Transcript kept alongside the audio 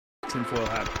Tinfoil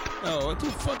Hat. Oh, what the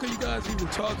fuck are you guys even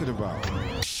talking about?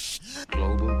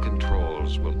 Global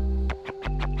controls will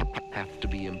have to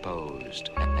be imposed,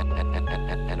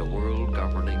 and a world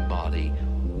governing body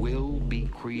will be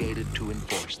created to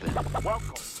enforce them.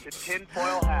 Welcome to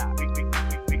Tinfoil Hat.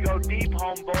 We go deep,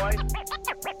 homeboy.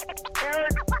 Aaron,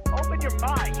 open your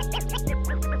mind.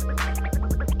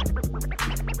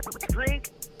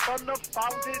 Drink from the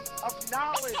fountain of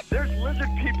knowledge. There's lizard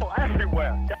people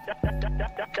everywhere.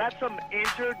 That's some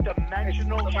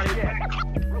interdimensional shit.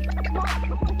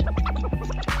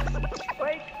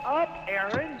 Wake up,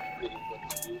 Aaron.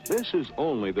 This is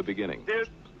only the beginning. Dude,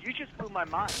 you just blew my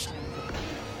mind.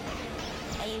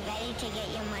 Are you ready to get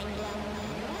your mind blown?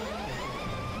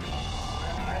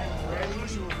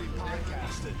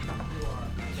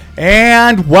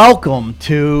 And welcome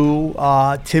to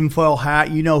Tinfoil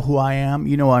Hat. You know who I am.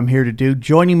 You know what I'm here to do.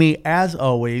 Joining me, as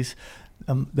always,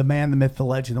 the man, the myth, the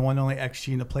legend, the one and only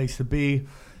XG, and the place to be.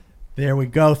 There we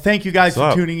go. Thank you guys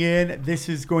for tuning in. This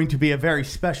is going to be a very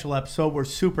special episode. We're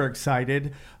super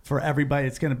excited for everybody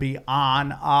that's going to be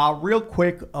on. Real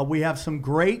quick, we have some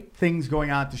great things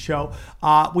going on at the show.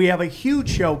 We have a huge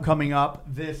show coming up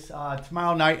this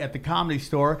tomorrow night at the Comedy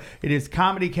Store. It is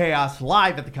Comedy Chaos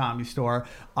live at the Comedy Store.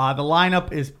 The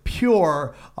lineup is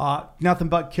pure, nothing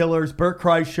but killers. Bert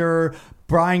Kreischer,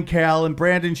 Brian Callen,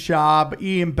 Brandon Schaub,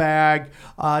 Ian Bagg,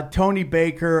 Tony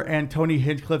Baker, and Tony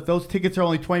Hinchcliffe. Those tickets are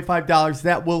only $25.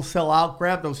 That will sell out.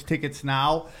 Grab those tickets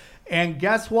now. And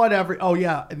guess what?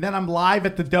 And then I'm live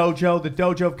at the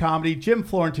Dojo of Comedy. Jim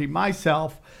Florentine,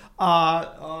 myself,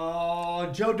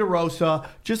 Joe DeRosa.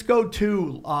 Just go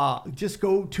to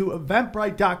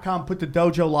Eventbrite.com. Put the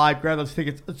Dojo live. Grab those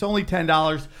tickets. It's only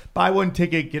 $10. Buy one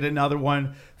ticket, get another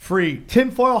one free.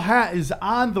 Tinfoil Hat is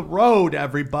on the road,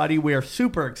 everybody. We are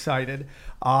super excited.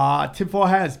 Tinfoil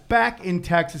Hat is back in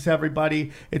Texas,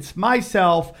 everybody. It's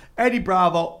myself, Eddie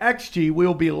Bravo, XG. We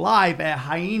will be live at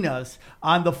Hyenas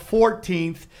on the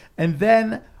 14th, and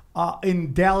then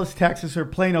in Dallas, Texas, or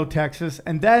Plano, Texas.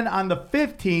 And then on the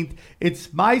 15th,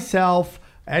 it's myself,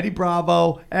 Eddie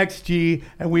Bravo, XG,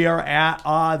 and we are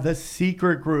at the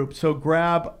Secret Group. So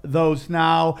grab those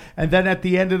now. And then at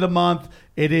the end of the month,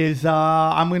 it is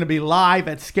I'm going to be live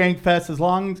at Skankfest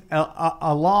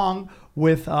along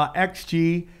with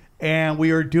XG, and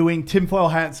we are doing Tinfoil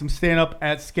Hat and some stand-up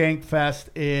at Skankfest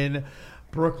in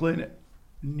Brooklyn,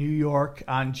 New York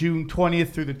on June 20th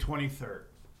through the 23rd.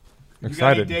 Excited. You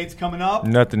got any dates coming up?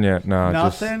 Nothing yet. No,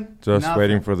 Nothing? Just Nothing.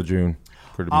 waiting for the June.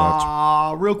 Pretty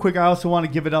much. Real quick, I also want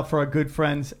to give it up for our good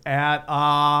friends at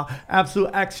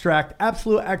Absolute Extract.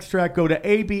 Absolute Extract, go to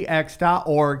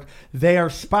abx.org. They are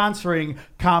sponsoring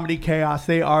Comedy Chaos.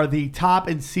 They are the top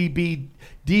in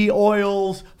CBD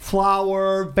oils,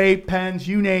 flour, vape pens,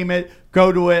 you name it.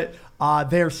 Go to it.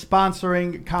 They're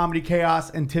sponsoring Comedy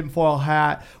Chaos and Tinfoil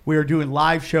Hat. We are doing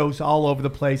live shows all over the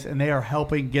place, and they are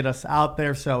helping get us out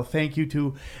there. So thank you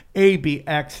to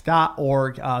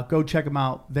abx.org. Go check them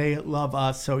out. They love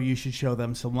us, so you should show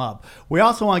them some love. We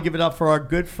also want to give it up for our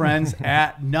good friends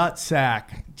at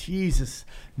Nutsack. Jesus.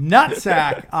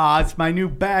 Nutsack. It's my new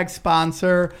bag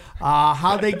sponsor.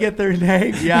 How they get their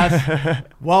name? Yes.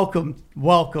 Welcome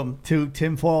to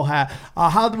Tinfoil Hat.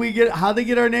 How they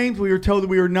get our names? We were told that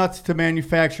we were nuts to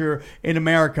manufacture in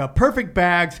America. Perfect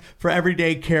bags for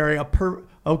everyday carry.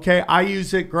 Okay, I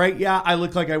use it. Great. Yeah, I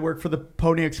look like I work for the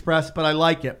Pony Express, but I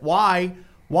like it. Why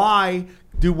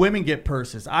do women get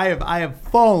purses? I have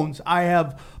phones. I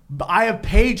have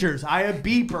pagers, I have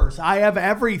beepers, I have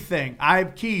everything. I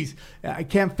have keys. I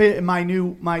can't fit in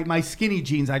my skinny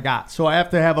jeans I got, so I have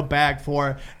to have a bag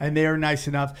for it, and they are nice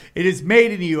enough. It is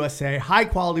made in the USA, high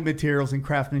quality materials and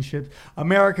craftsmanship.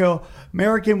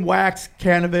 American wax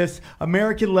cannabis,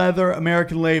 American leather,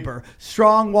 American labor.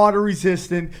 Strong, water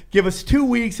resistant. Give us 2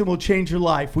 weeks and we'll change your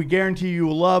life. We guarantee you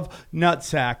will love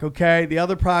Nutsack, okay? The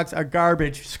other products are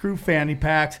garbage. Screw fanny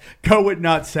packs. Go with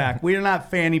Nutsack. We are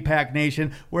not fanny pack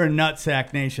nation. We're a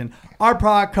Nutsack nation. Our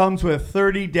product comes with a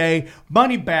 30-day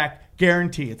money-back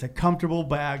guarantee. It's a comfortable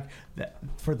bag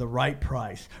for the right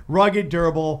price. Rugged,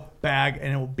 durable bag,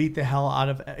 and it will beat the hell out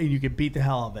of it. You can beat the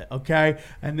hell out of it, okay?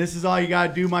 And this is all you got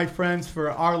to do, my friends,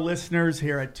 for our listeners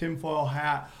here at Tinfoil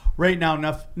Hat. Right now,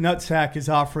 Nutsack is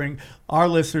offering our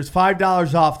listeners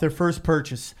 $5 off their first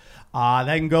purchase.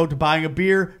 They can go to buying a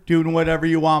beer, doing whatever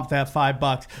you want with that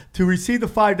 $5. To receive the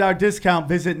 $5 discount,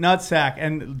 visit Nutsack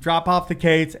and drop off the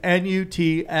K. It's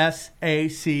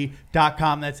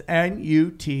NUTSAC.com. That's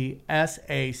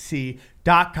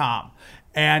NUTSAC.com.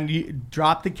 And you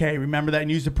drop the K. Remember that,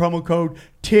 and use the promo code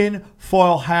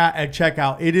Tinfoil Hat at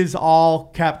checkout. It is all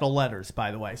capital letters,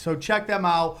 by the way. So check them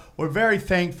out. We're very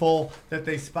thankful that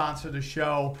they sponsor the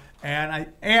show.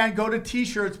 And go to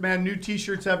T-shirts, man. New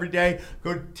T-shirts every day.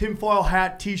 Go to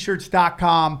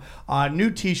tinfoilhattshirts.com. New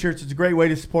T-shirts. It's a great way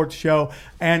to support the show.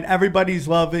 And everybody's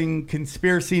loving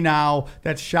Conspiracy Now.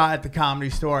 That's shot at the Comedy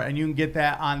Store, and you can get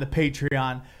that on the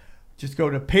Patreon. Just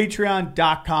go to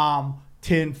patreon.com,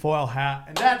 tinfoil hat,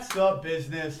 and that's the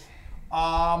business.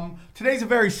 Today's a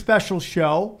very special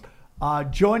show.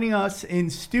 Joining us in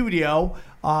studio,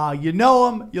 you know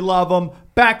him, you love him.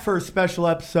 Back for a special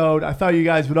episode. I thought you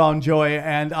guys would all enjoy it.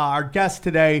 And our guest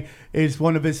today is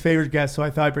one of his favorite guests, so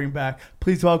I thought I'd bring him back.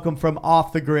 Please welcome from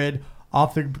Off the Grid,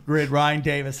 Ryan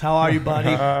Davis. How are you,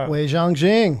 buddy? Wei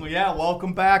Zhang. Well, yeah,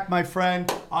 welcome back, my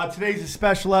friend. Today's a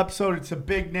special episode. It's a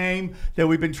big name that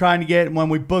we've been trying to get. And when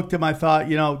we booked him, I thought,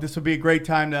 this would be a great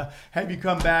time to have you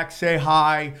come back, say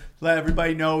hi, let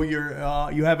everybody know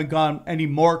you haven't gone any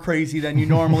more crazy than you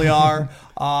normally are,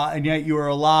 and yet you are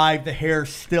alive. The hair's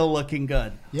still looking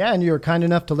good. Yeah, and you were kind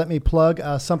enough to let me plug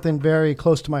something very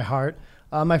close to my heart.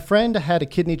 My friend had a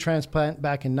kidney transplant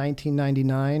back in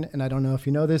 1999, and I don't know if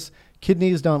you know this,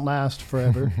 kidneys don't last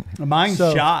forever. Mine's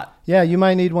shot. Yeah, you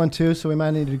might need one too, so we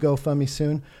might need to GoFundMe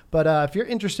soon. But if you're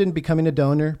interested in becoming a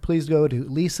donor, please go to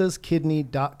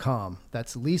lisaskidney.com.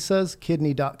 That's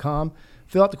lisaskidney.com.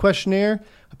 Fill out the questionnaire.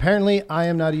 Apparently, I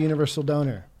am not a universal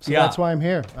donor, so that's why I'm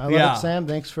here. I love it, Sam.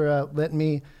 Thanks for letting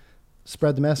me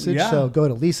spread the message. Yeah. So go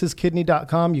to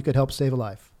lisaskidney.com. You could help save a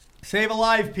life. Save a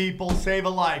life, people. Save a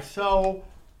life. So,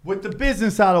 with the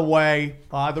business out of the way,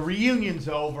 the reunion's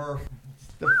over.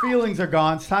 The feelings are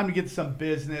gone. It's time to get some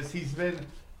business. He's been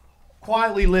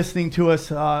quietly listening to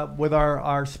us with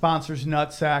our sponsors,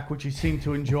 Nutsack, which you seem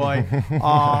to enjoy.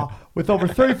 With over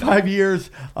 35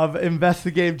 years of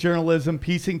investigative journalism,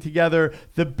 piecing together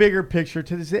the bigger picture.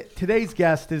 Today's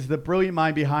guest is the brilliant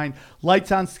mind behind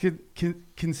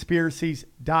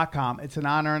lightsonconspiracies.com. It's an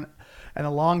honor and a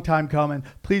long time coming.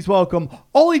 Please welcome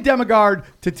Ole Demigard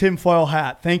to Tinfoil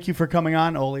Hat. Thank you for coming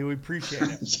on, Ole. We appreciate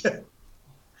it.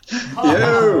 Thank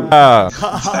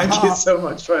you so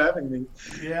much for having me.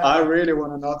 Yeah. I really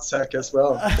want a nutsack as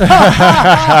well.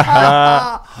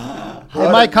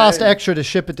 It might cost extra to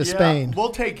ship it to Spain.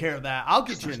 We'll take care of that. I'll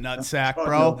get you a nutsack,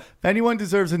 bro. If anyone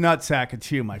deserves a nutsack, it's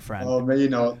you, my friend. Oh, me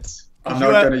not. I'm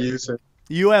not going to use it.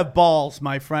 You have balls,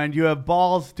 my friend. You have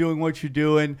balls doing what you're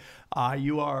doing.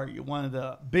 You are one of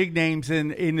the big names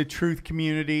in the truth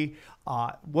community.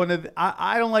 I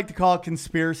don't like to call it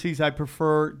conspiracies. I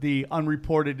prefer the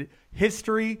unreported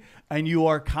history, and you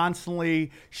are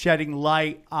constantly shedding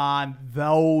light on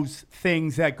those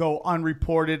things that go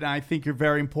unreported, and I think you're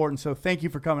very important. So thank you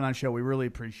for coming on the show. We really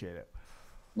appreciate it.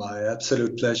 My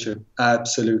absolute pleasure.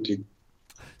 Absolutely.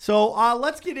 So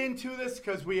let's get into this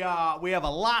because we have a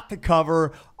lot to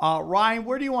cover. Ryan,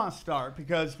 where do you want to start?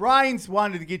 Because Ryan's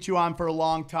wanted to get you on for a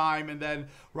long time, and then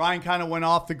Ryan kind of went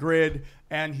off the grid,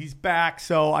 and he's back.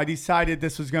 So I decided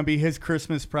this was going to be his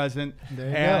Christmas present.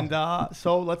 There you go.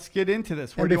 So let's get into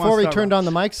this. And before we turned on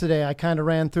the mics today, I kind of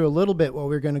ran through a little bit what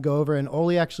we were going to go over, and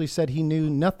Ole actually said he knew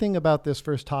nothing about this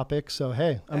first topic. So,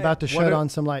 hey, I'm about to shed on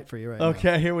some light for you right now.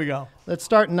 Okay, here we go. Let's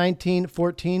start in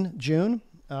 1914, June.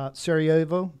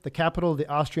 Sarajevo, the capital of the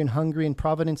Austrian-Hungarian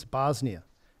province, Bosnia.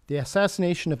 The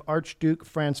assassination of Archduke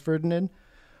Franz Ferdinand,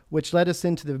 which led us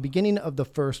into the beginning of the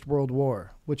First World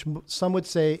War, which some would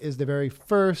say is the very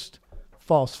first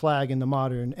false flag in the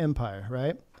modern empire,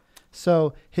 right?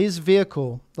 So his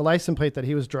vehicle, the license plate that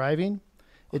he was driving,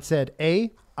 it said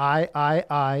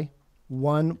AIII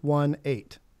 118,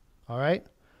 all right?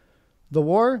 The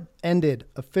war ended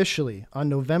officially on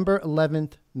November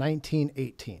 11th,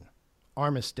 1918.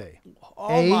 Armistice Day.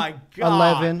 Oh my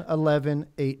God.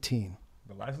 11/11/18.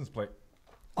 The license plate.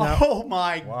 Oh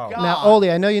my God. Now,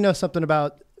 Ole, I know you know something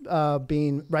about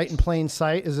being right in plain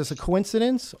sight. Is this a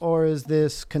coincidence or is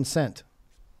this consent?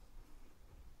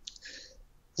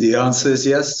 The answer is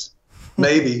yes.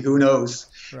 Maybe. Who knows?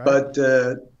 Right. But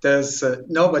there's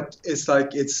but it's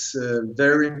like it's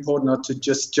very important not to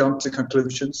just jump to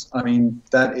conclusions. I mean,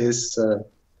 that is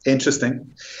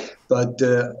interesting. But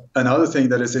another thing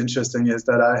that is interesting is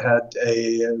that I had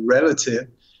a relative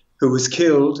who was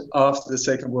killed after the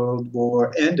Second World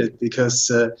War ended because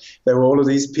there were all of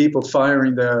these people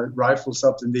firing their rifles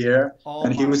up in the air,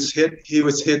 and he was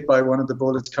hit by one of the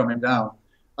bullets coming down.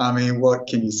 I mean, what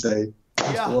can you say?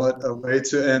 Yeah. What a way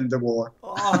to end the war.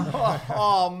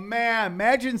 Oh man,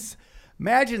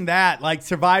 imagine that, like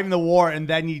surviving the war and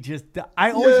then you just,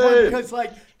 I always wonder because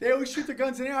like they always shoot their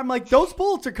guns in the air. I'm like, those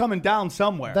bullets are coming down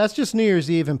somewhere. That's just New Year's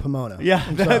Eve in Pomona. Yeah,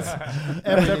 That's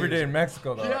every day in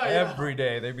Mexico, though. Yeah. Every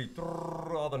day. They be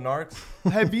all the narcs.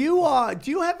 Have you,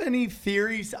 do you have any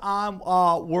theories on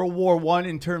World War I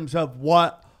in terms of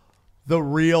what the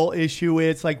real issue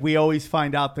is. Like we always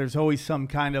find out there's always some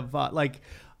kind of like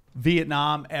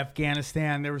Vietnam,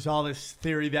 Afghanistan, there was all this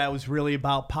theory that was really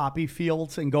about poppy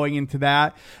fields and going into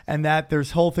that, and that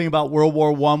there's whole thing about World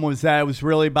War I was that it was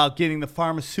really about getting the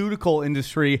pharmaceutical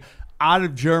industry out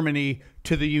of Germany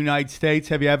to the United States.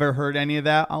 Have you ever heard any of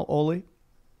that, Oli?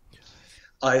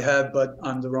 I have, but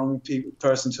I'm the wrong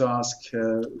person to ask.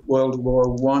 World War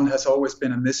I has always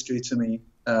been a mystery to me.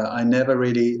 I never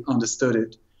really understood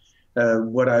it.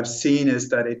 What I've seen is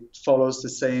that it follows the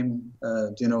same,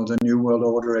 the New World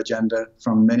Order agenda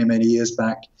from many, many years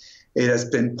back. It has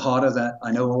been part of that.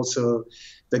 I know also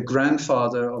the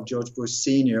grandfather of George Bush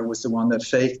Sr. was the one that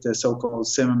faked the so-called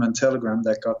Zimmerman telegram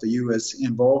that got the U.S.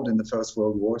 involved in the First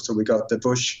World War. So we got the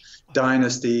Bush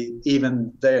dynasty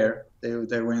even there. They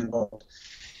were involved.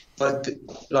 But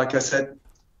like I said,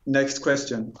 next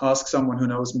question. Ask someone who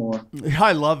knows more.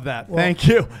 I love that. Thank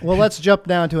you. Well, let's jump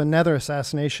down to another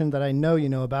assassination that I know you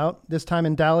know about. This time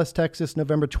in Dallas, Texas,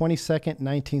 November 22nd,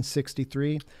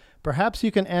 1963. Perhaps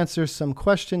you can answer some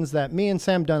questions that me and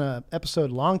Sam done an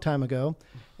episode a long time ago,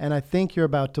 and I think you're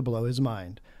about to blow his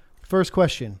mind. First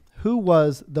question. Who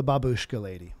was the Babushka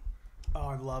lady? Oh,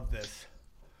 I love this.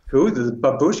 Who? The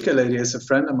Babushka lady is a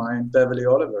friend of mine, Beverly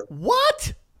Oliver.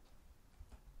 What?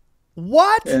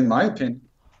 What? In my opinion.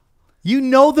 You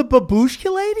know the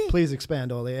Babushka lady? Please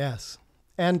expand, Ole, yes.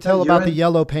 And tell about the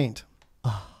yellow paint.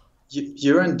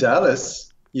 You're in Dallas.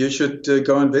 You should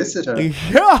go and visit her.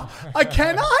 Yeah,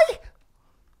 can I?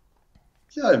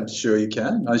 Yeah, I'm sure you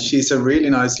can. She's a really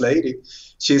nice lady.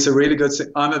 She's a really good...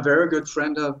 I'm a very good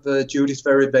friend of Judith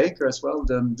Berry Baker as well,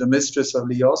 the mistress of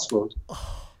Lee Oswald.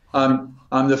 I'm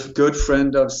the good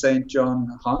friend of St.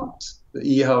 John Hunt, the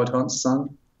E. Howard Hunt's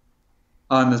son.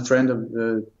 I'm a friend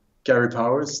of Gary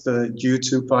Powers, the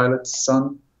U-2 pilot's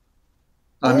son.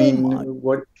 I mean,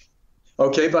 what...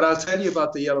 Okay, but I'll tell you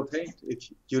about the yellow paint. If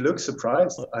you look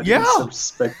surprised, I didn't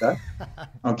suspect that.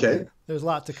 Okay. There's a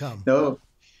lot to come. No,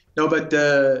 but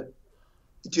the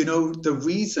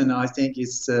reason I think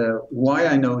is why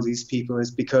I know these people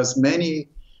is because many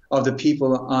of the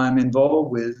people I'm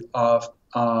involved with are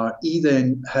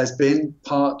either has been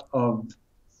part of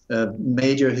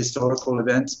major historical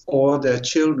events, or they're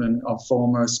children of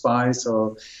former spies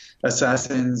or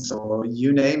assassins or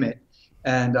you name it.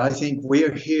 And I think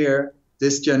we're here.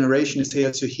 This generation is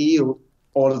here to heal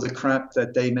all of the crap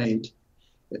that they made,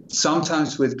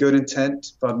 sometimes with good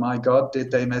intent, but my God,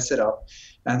 did they mess it up.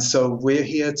 And so we're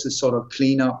here to sort of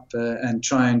clean up and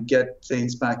try and get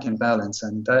things back in balance.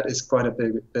 And that is quite a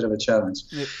bit of a challenge.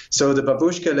 Yep. So the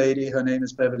Babushka lady, her name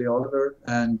is Beverly Oliver.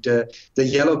 And the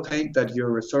yellow paint that you're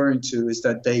referring to is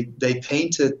that they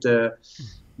painted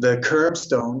the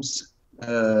curbstones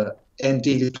in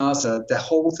Dealey Plaza. The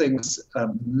whole thing was a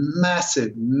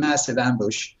massive, massive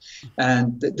ambush,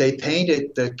 and they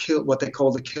painted what they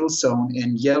call the kill zone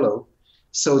in yellow,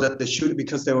 so that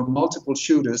because there were multiple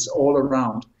shooters all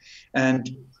around, and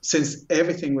since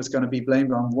everything was going to be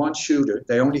blamed on one shooter,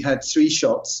 they only had 3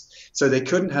 shots, so they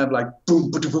couldn't have like boom,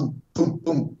 boom, boom, boom,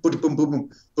 boom, boom, boom, boom,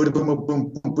 boom, boom,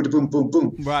 boom, boom, boom, boom,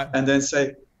 boom, right, and then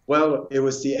say, well, it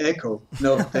was the echo.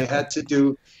 No, they had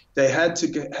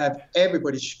to have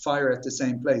everybody fire at the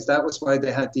same place. That was why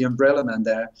they had the umbrella man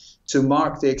there to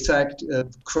mark the exact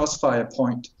crossfire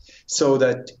point, so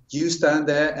that you stand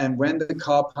there and when the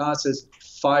car passes,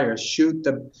 fire, shoot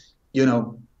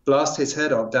blast his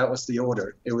head off. That was the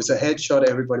order. It was a headshot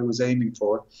everybody was aiming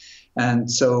for. And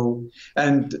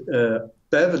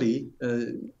Beverly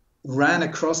ran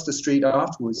across the street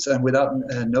afterwards, and without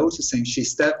noticing, she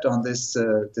stepped on this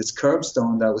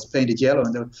curbstone that was painted yellow,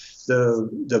 and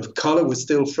the color was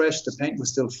still fresh, the paint was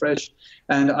still fresh.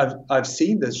 And I've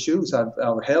seen the shoes, I've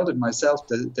held it myself.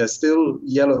 There's still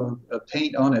yellow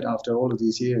paint on it after all of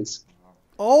these years.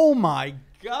 Oh my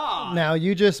God! Now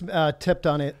you just tipped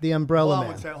on it. The umbrella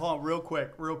man. Hold on, real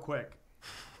quick.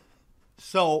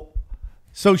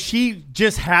 So she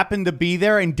just happened to be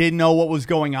there and didn't know what was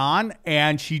going on,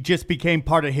 and she just became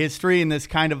part of history in this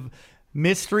kind of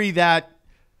mystery that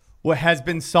has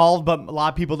been solved, but a lot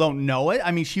of people don't know it.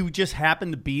 I mean, she just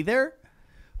happened to be there?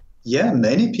 Yeah,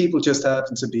 many people just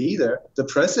happened to be there. The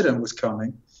president was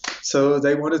coming, so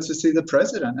they wanted to see the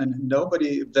president, and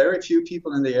very few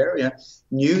people in the area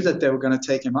knew that they were going to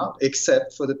take him out,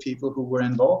 except for the people who were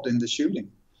involved in the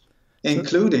shooting,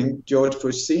 including George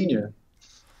Bush Sr.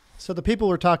 So the people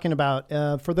we're talking about,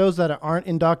 for those that aren't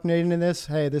indoctrinated in this,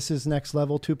 hey, this is Next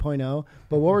Level 2.0.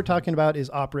 But what we're talking about is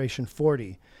Operation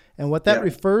 40. And what that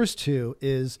refers to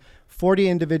is 40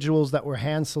 individuals that were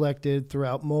hand-selected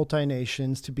throughout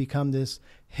multi-nations to become this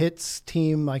hits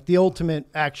team, like the ultimate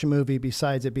action movie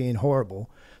besides it being horrible.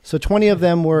 So 20 of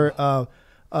them were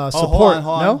support.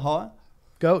 Hold No? on.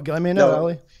 Go. Let me know, No.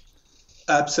 Ali.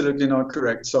 Absolutely not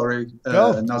correct. Sorry.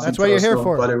 Go. Nothing That's what you're here personal,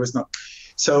 for. But it was not.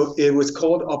 So it was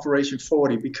called Operation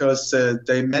 40 because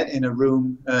they met in a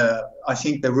room. I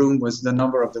think the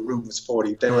number of the room was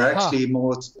 40. They were actually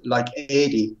more like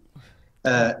 80.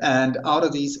 And out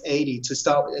of these 80 to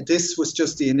start, this was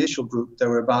just the initial group. There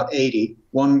were about 80.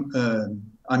 More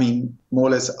or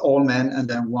less all men, and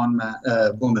then one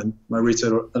woman,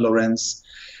 Marita Lorenz.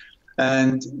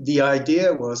 And the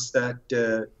idea was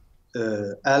that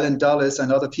Alan Dulles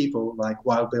and other people like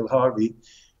Wild Bill Harvey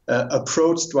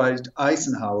approached Dwight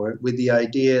Eisenhower with the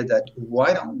idea that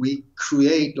why don't we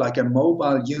create like a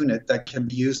mobile unit that can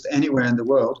be used anywhere in the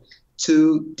world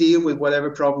to deal with whatever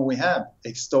problem we have,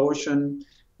 extortion,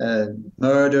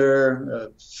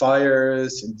 murder,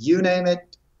 fires, you name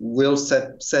it, we'll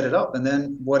set it up. And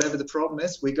then whatever the problem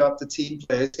is, we got the team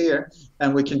players here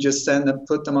and we can just send them,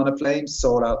 put them on a plane,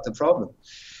 sort out the problem.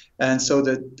 And so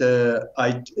the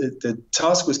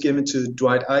task was given to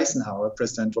Dwight Eisenhower,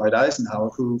 President Dwight Eisenhower,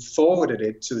 who forwarded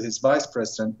it to his vice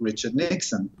president, Richard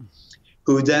Nixon,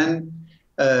 who then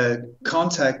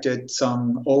contacted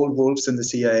some old wolves in the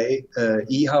CIA,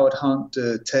 E. Howard Hunt,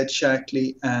 Ted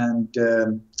Shackley, and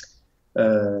the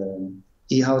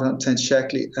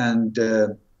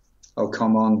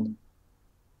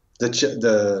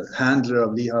handler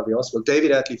of Lee Harvey Oswald,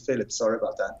 David Atlee Phillips. Sorry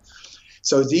about that.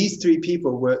 So these three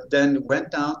people went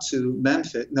down to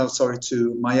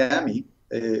Miami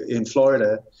in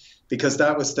Florida, because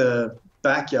that was the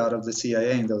backyard of the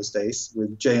CIA in those days,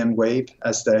 with J.M. Wade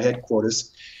as their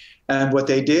headquarters. And what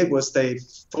they did was they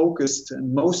focused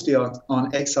mostly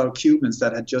on exiled Cubans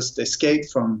that had just escaped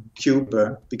from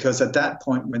Cuba, because at that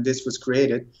point when this was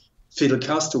created, Fidel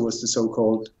Castro was the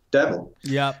so-called devil.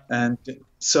 Yeah. And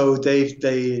so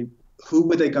who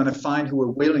were they going to find who were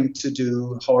willing to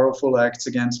do horrible acts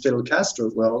against Fidel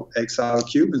Castro? Well, exiled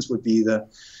Cubans would be the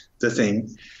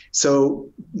thing. So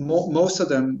most of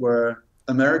them were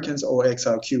Americans or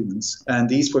exiled Cubans, and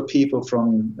these were people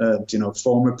from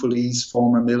former police,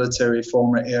 former military,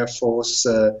 former Air Force,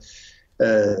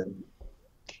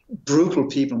 brutal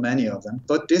people, many of them,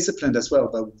 but disciplined as well.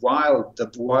 The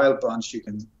wild bunch, you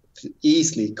can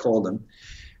easily call them.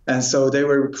 And so they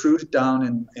were recruited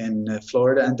down in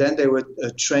Florida, and then they were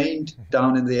trained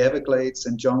down in the Everglades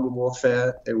in jungle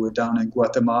warfare. They were down in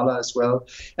Guatemala as well,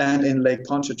 and in Lake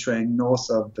Pontchartrain,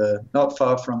 north of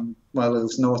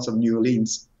New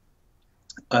Orleans,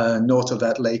 north of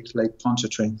that Lake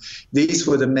Pontchartrain. These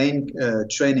were the main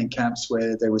training camps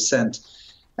where they were sent.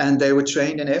 And they were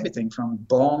trained in everything from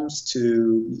bombs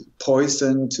to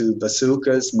poison to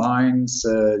bazookas, mines,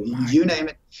 you name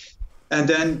it. And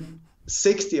then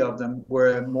 60 of them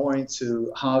were more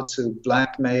into how to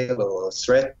blackmail or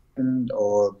threaten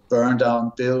or burn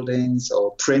down buildings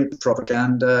or print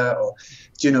propaganda or,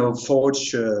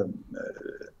 forge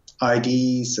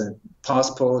IDs and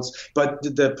passports. But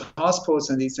the passports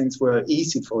and these things were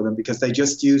easy for them because they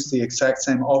just used the exact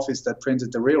same office that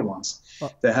printed the real ones.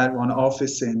 They had one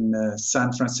office in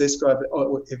San Francisco,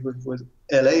 it was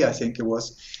LA, I think it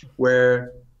was,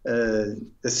 where the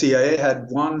CIA had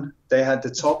one. They had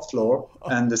the top floor,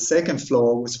 and the second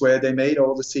floor was where they made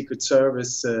all the Secret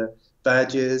Service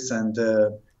badges and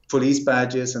police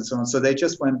badges and so on. So they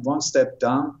just went one stair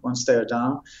down, and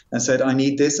said, I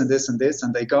need this and this and this.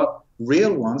 And they got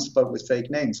real ones, but with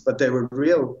fake names. But they were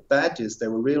real badges. They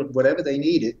were real, whatever they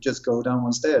needed, just go down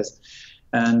one stairs.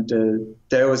 And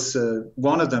there was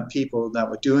one of the people that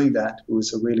were doing that, who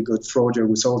was a really good forger,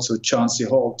 was also Chauncey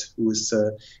Holt, who was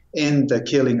in the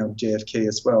killing of JFK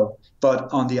as well, but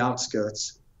on the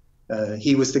outskirts.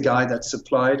 He was the guy that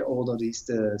supplied all of these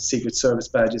Secret Service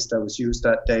badges that was used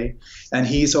that day. And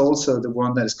he's also the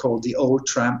one that is called the old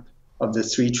tramp of the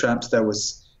three tramps that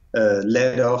was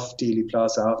led off Dealey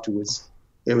Plaza afterwards.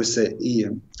 It was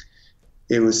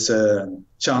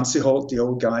Chauncey Holt, the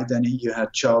old guy. Then you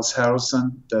had Charles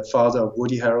Harrelson, the father of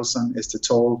Woody Harrelson, is the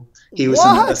tall. He was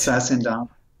an assassin down.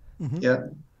 Mm-hmm. Yeah.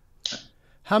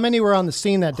 How many were on the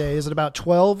scene that day? Is it about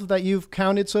 12 that you've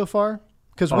counted so far?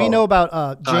 Because we know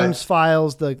about James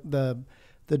Files, the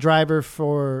driver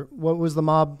for, what was the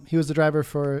mob? He was the driver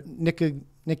for Nicky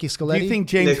Scoletti. Do you think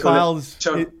James Files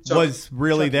was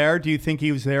really there? Do you think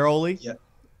he was there, Oli? Yeah.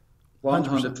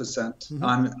 100%.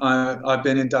 Mm-hmm. I've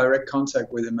been in direct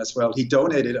contact with him as well. He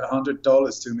donated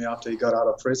 $100 to me after he got out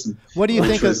of prison. What do you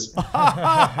think of?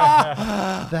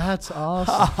 That's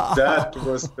awesome. That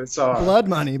was bizarre. Blood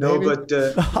money, baby. But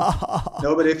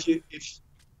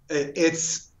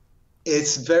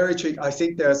it's very tricky. I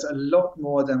think there's a lot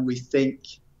more than we think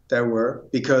there were,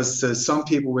 because some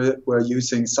people were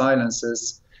using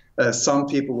silencers. Some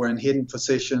people were in hidden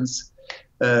positions.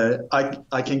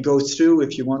 I can go through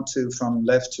if you want to from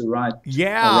left to right.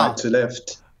 Yeah. Or right to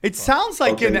left. It sounds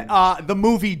like Okay. in the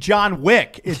movie John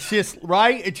Wick. It's just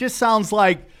right. It just sounds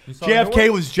like saw JFK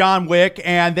Newark? was John Wick,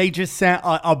 and they just sent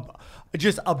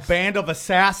a band of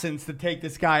assassins to take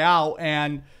this guy out,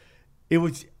 and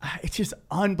it's just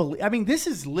unbelievable. I mean, this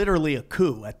is literally a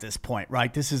coup at this point,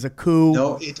 right? This is a coup.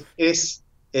 No, it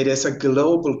is a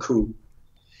global coup.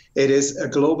 It is a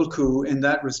global coup in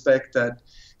that respect that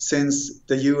since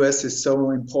the US is so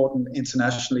important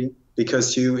internationally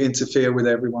because you interfere with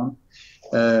everyone,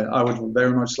 I would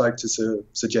very much like to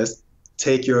suggest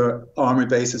take your army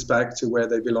bases back to where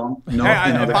they belong, not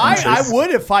in other countries. I would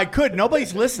if I could.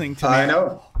 Nobody's listening to me. I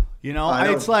know. You know, I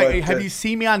know, it's like, but, have you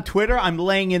seen me on Twitter? I'm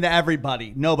laying into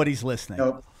everybody. Nobody's listening.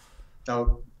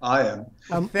 No, I am.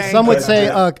 Some would you. say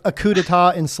a coup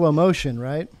d'etat in slow motion,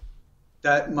 right?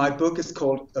 That my book is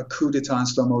called A Coup d'etat in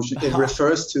Slow Motion. It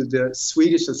refers to the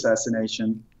Swedish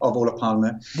assassination of Olof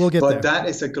Palme. We'll get but there. that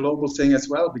is a global thing as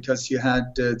well because you had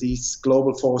these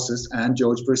global forces, and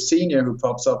George Bush Sr., who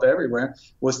pops up everywhere,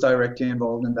 was directly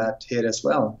involved in that hit as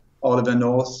well. Oliver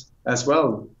North as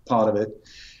well, part of it.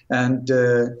 And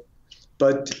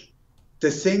but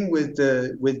the thing with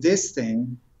this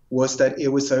thing was that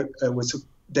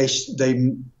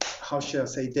they how should I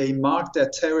say, they marked their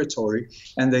territory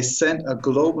and they sent a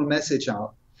global message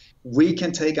out. We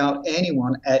can take out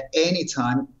anyone at any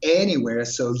time, anywhere,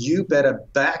 so you better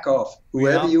back off.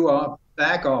 Whoever you are,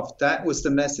 back off. That was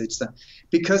the message.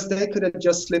 Because they could have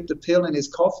just slipped a pill in his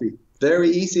coffee. Very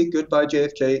easy, goodbye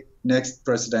JFK, next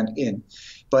president in.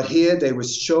 But here they were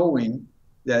showing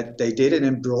that they did it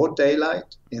in broad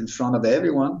daylight in front of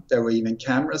everyone. There were even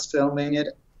cameras filming it,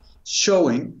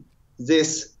 showing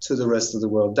this to the rest of the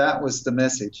world. That was the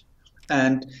message.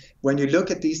 And when you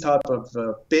look at these type of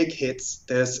big hits,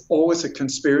 there's always a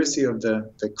conspiracy of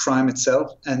the crime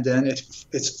itself, and then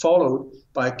it's followed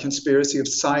by a conspiracy of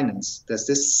silence. There's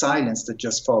this silence that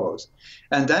just follows.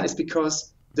 And that is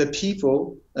because the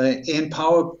people in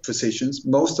power positions,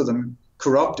 most of them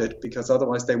corrupted, because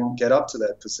otherwise they won't get up to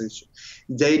that position.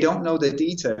 They don't know the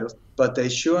details, but they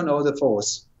sure know the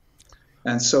force.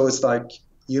 And so it's like,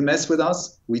 you mess with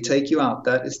us, we take you out.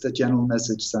 That is the general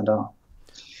message sent out.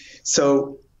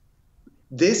 So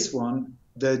this one,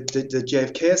 the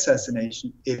JFK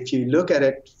assassination, if you look at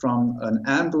it from an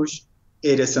ambush,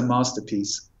 it is a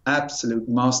masterpiece, absolute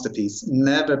masterpiece,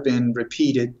 never been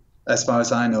repeated as far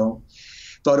as I know.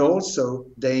 But also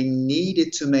they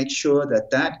needed to make sure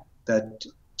that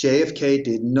JFK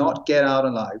did not get out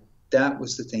alive. That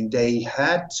was the thing. They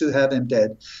had to have him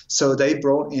dead. So they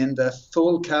brought in the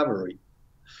full cavalry.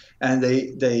 And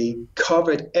they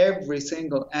covered every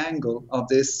single angle of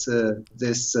this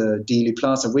Dealey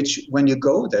Plaza, which when you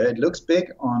go there, it looks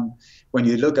big when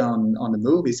you look on the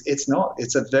movies. It's not.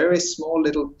 It's a very small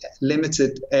little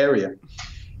limited area.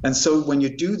 And so when you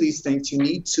do these things, you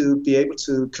need to be able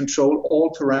to control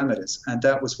all parameters. And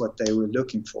that was what they were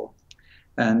looking for.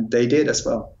 And they did as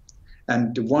well.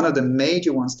 And one of the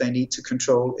major ones they need to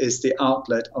control is the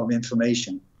outlet of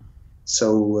information.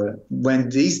 So when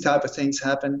these type of things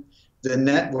happen, the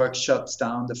network shuts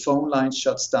down, the phone line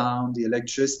shuts down, the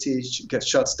electricity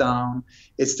shuts down.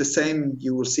 It's the same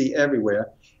you will see everywhere.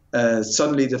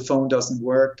 Suddenly the phone doesn't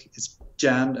work, it's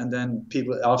jammed, and then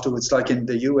people afterwards, like in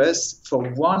the US, for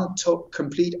one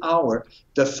complete hour,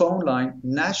 the phone line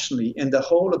nationally in the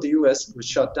whole of the US was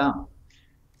shut down.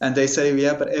 And they say,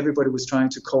 yeah, but everybody was trying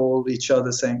to call each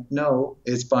other saying, no,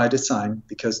 it's by design,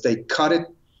 because they cut it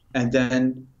and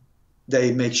then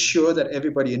they make sure that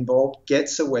everybody involved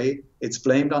gets away. It's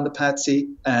blamed on the patsy.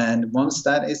 And once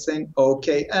that is saying,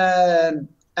 okay, and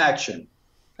action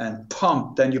and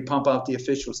pump, then you pump out the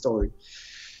official story.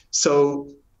 So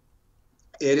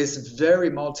it is very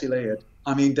multi-layered.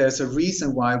 I mean, there's a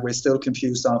reason why we're still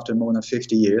confused after more than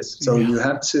 50 years. So you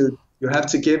have to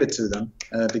give it to them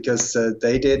because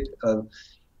they did,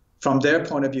 from their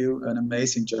point of view, an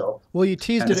amazing job. Well, you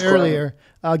teased it earlier.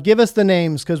 Give us the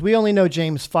names, because we only know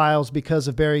James Files because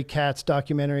of Barry Katz's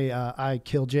documentary, I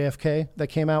Killed JFK, that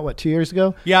came out, 2 years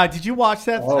ago? Yeah, did you watch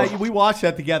that? Oh. We watched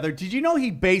that together. Did you know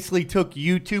he basically took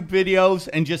YouTube videos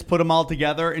and just put them all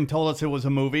together and told us it was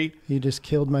a movie? You just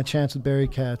killed my chance with Barry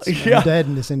Katz. Yeah. I'm dead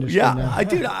in this industry now.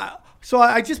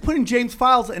 I just put in James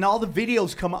Files and all the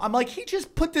videos come up. I'm like, he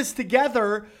just put this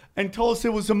together and told us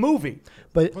it was a movie.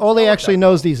 But Ole actually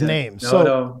knows these names.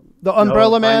 The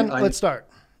Umbrella Man, let's start.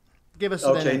 Give us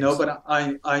the names. Okay, no, but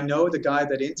I know the guy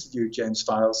that interviewed James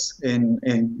Files in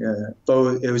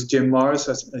both. It was Jim Morris.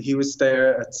 He was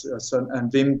there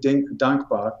and Wim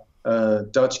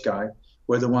Dankbaar, Dutch guy,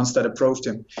 were the ones that approached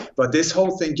him. But this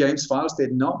whole thing, James Files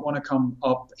did not want to come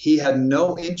up. He had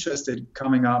no interest in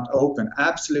coming out open.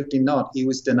 Absolutely not. He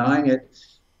was denying it.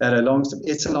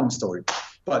 It's a long story,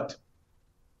 but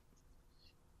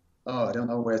I don't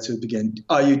know where to begin.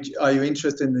 Are you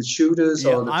interested in the shooters?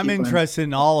 Yeah, or the I'm people interested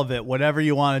in all of it. Whatever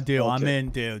you want to do, I'm in,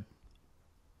 dude.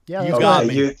 Yeah, You that's got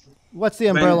right. me. What's the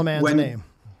Umbrella Man's name?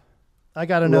 I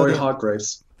got to know. Roy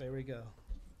Hargraves. There we go.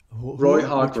 Roy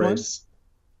Hargraves.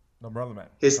 The Umbrella Man.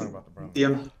 His, Talking about the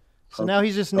Umbrella Man. So now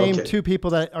he's just named Okay. two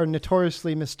people that are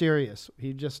notoriously mysterious.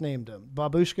 He just named them.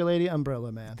 Babushka Lady,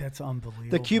 Umbrella Man. That's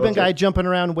unbelievable. The Cuban guy jumping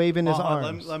around waving his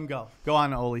arms. Let him go. Go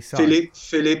on, Oli. Sorry.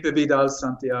 Felipe Vidal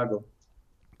Santiago.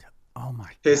 Oh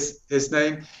my. His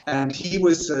name, and he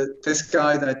was this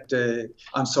guy that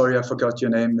I'm sorry, I forgot your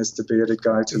name, Mr. Bearded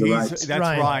guy to the right. That's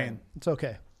Ryan. It's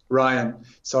okay. Ryan.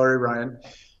 Sorry, Ryan.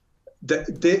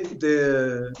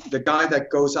 The guy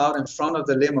that goes out in front of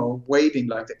the limo waving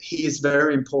like that, he is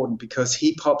very important because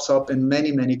he pops up in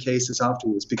many cases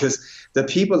afterwards, because the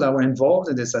people that were involved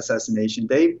in this assassination,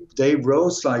 they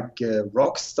rose like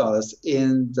rock stars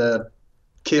in the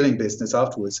killing business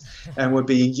afterwards and were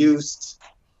being used.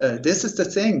 This is the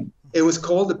thing. It was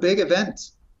called the big event.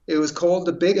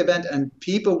 And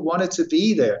people wanted to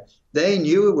be there. They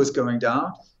knew it was going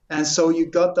down. And so you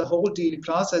got the whole Dealey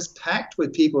Plaza is packed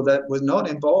with people that were not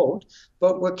involved,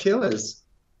 but were killers.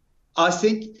 I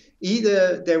think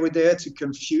either they were there to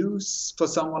confuse for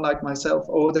someone like myself,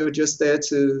 or they were just there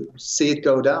to see it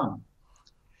go down.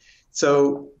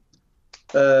 So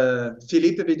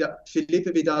Felipe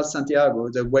Vidal Santiago,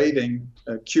 the waving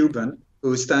Cuban,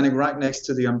 who was standing right next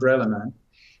to the Umbrella Man,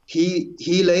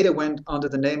 he later went under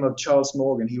the name of Charles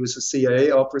Morgan. He was a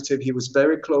CIA operative. He was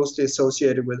very closely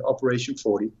associated with Operation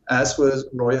 40, as was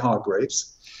Roy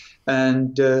Hargraves.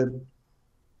 And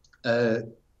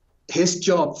his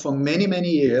job for many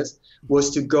years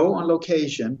was to go on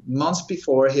location months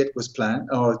before a hit was planned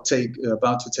or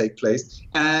about to take place,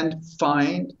 and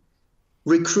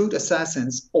recruit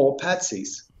assassins or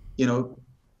patsies,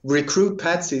 recruit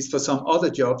patsies for some other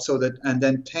job and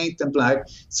then paint them black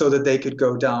so that they could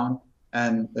go down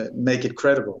and make it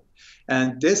credible.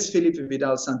 And this Felipe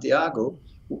Vidal Santiago,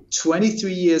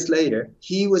 23 years later,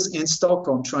 he was in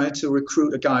Stockholm trying to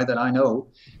recruit a guy that I know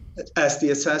as the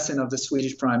assassin of the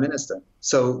Swedish Prime Minister.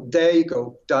 So there you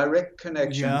go, direct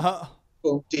connection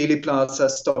from Dealey Plaza,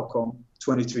 Stockholm,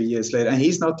 23 years later. And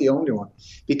he's not the only one,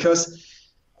 because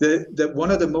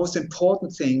one of the most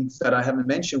important things that I haven't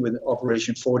mentioned with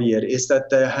Operation 40 yet is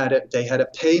that they had a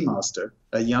paymaster,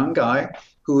 a young guy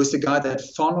who was the guy that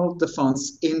funneled the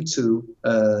funds into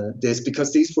this,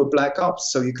 because these were black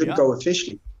ops, so you couldn't go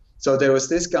officially. So there was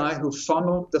this guy who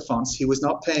funneled the funds. He was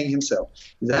not paying himself.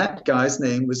 That guy's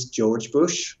name was George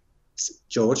Bush,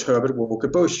 George Herbert Walker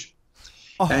Bush.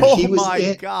 And he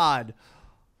was God.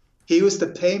 He was the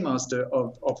paymaster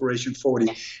of Operation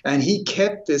 40, and he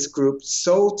kept this group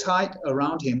so tight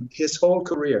around him his whole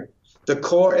career. The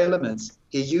core elements,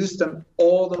 he used them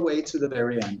all the way to the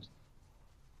very end.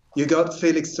 You got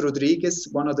Felix Rodriguez,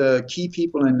 one of the key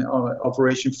people in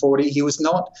Operation 40. He was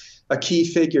not a key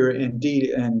figure in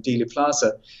Dealey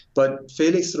Plaza, but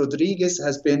Felix Rodriguez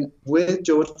has been with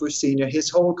George Bush Sr. his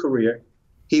whole career.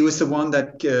 He was the one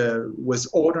that was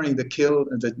ordering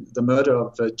the murder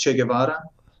of Che Guevara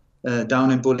down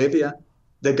in Bolivia.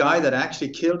 The guy that actually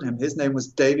killed him, his name was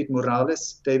David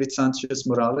Sanchez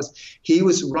Morales. He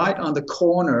was right on the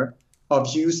corner of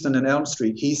Houston and Elm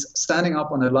Street. He's standing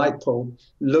up on a light pole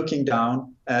looking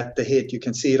down at the hit. You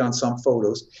can see it on some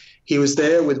photos. He was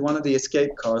there with one of the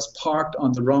escape cars parked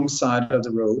on the wrong side of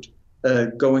the road,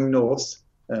 going north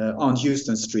on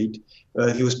Houston Street.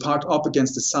 He was parked up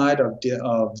against the side of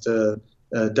the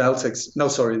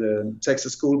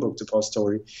Texas School Book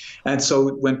Depository. And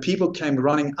so when people came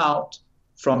running out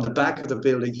from the back of the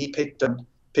building, he picked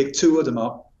three of them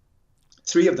up,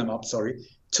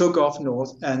 took off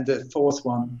north, and the fourth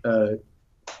one,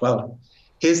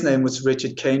 his name was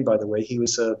Richard Kane, by the way. He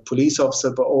was a police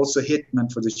officer, but also hitman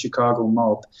for the Chicago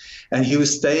mob. And he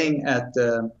was staying at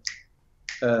the,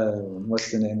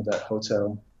 what's the name of that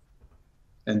hotel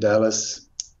in Dallas?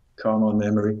 Come on,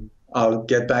 memory. I'll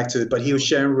get back to it. But he was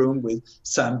sharing a room with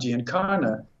Sam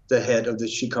Giancana, the head of the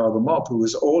Chicago mob, who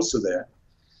was also there.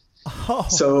 Oh.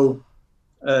 So,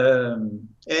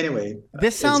 anyway.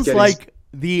 This sounds like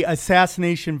the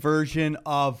assassination version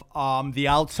of The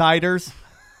Outsiders,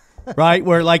 right?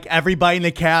 Where like everybody in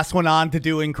the cast went on to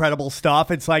do incredible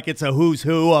stuff. It's like it's a who's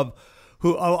who of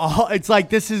who. It's like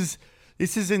this is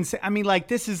insane. I mean, like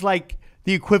this is like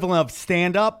the equivalent of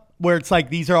stand up, where it's like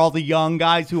these are all the young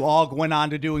guys who all went on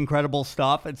to do incredible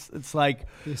stuff. It's like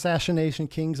the Assassination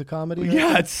Kings of comedy.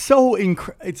 Yeah, it's so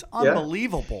it's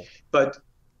unbelievable. But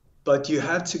you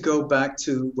have to go back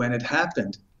to when it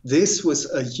happened. This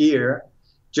was a year,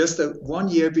 just 1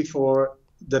 year before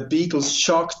the Beatles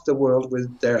shocked the world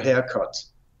with their haircut.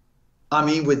 I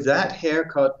mean, with that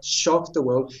haircut, shocked the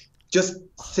world. Just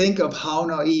think of how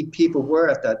naive people were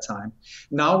at that time.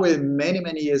 Now we're many,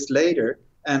 many years later,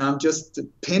 and I'm just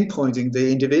pinpointing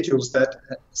the individuals that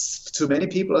to many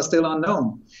people are still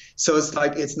unknown. So it's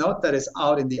like, it's not that it's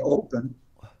out in the open.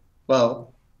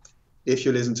 Well, if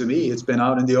you listen to me, it's been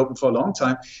out in the open for a long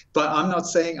time. But I'm not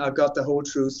saying I've got the whole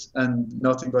truth and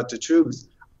nothing but the truth.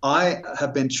 I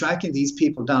have been tracking these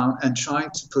people down and trying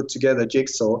to put together a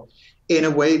jigsaw in a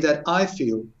way that I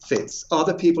feel fits.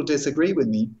 Other people disagree with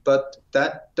me, but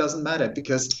that doesn't matter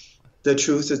because the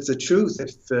truth is the truth.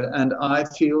 And I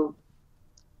feel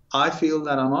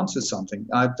that I'm onto something.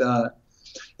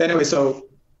 Anyway, so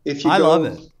if you I love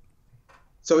it.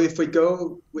 So if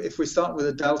we start with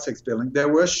the Daltex building, there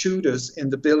were shooters in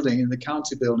the building, in the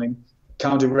county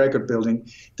record building.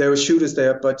 There were shooters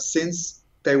there, but since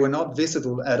they were not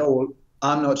visible at all,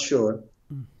 I'm not sure.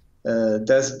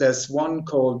 There's one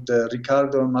called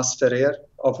Ricardo Masferrer,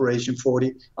 Operation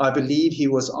 40. I believe he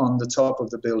was on the top of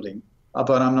the building,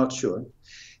 but I'm not sure.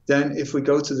 Then if we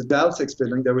go to the Daltex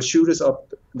building, there were shooters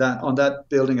up on that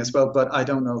building as well, but I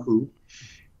don't know who.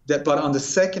 But on the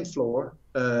second floor,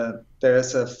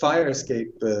 there's a fire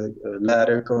escape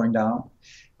ladder going down.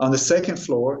 On the second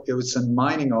floor, it was a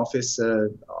mining office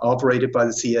operated by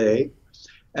the CIA.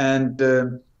 And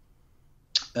there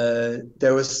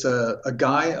was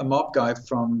a mob guy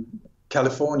from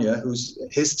California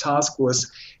his task was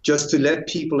just to let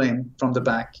people in from the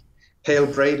back. Hale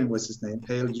Braden was his name,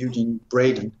 Hale Eugene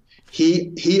Braden.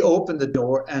 He opened the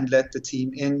door and let the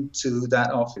team into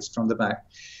that office from the back.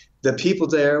 The people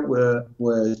there were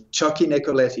Chucky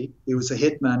Nicoletti. He was a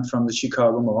hitman from the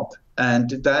Chicago mob.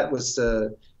 And that was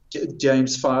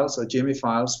James Files, or Jimmy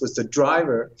Files, was the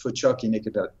driver for Chucky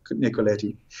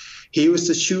Nicoletti. He was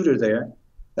the shooter there.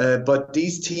 But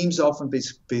these teams often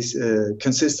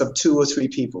consist of 2 or 3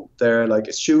 people. They're like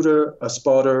a shooter, a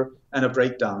spotter, and a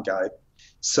breakdown guy.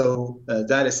 So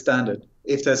that is standard.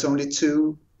 If there's only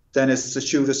 2, then it's the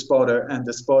shooter, spotter, and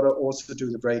the spotter also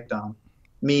do the breakdown.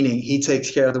 Meaning he takes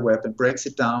care of the weapon, breaks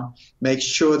it down, makes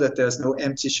sure that there's no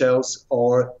empty shells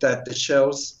or that the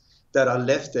shells that are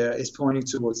left there is pointing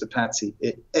towards the patsy.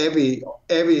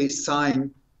 Every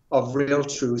sign of real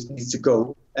truth needs to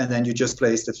go, and then you just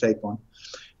place the fake one.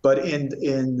 But in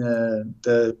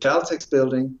the Daltex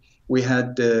building, we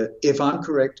had, if I'm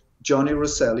correct, Johnny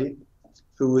Rosselli,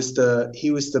 who was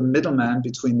the middleman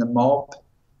between the mob.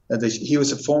 He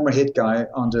was a former hit guy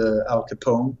under Al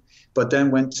Capone, but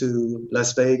then went to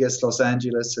Las Vegas, Los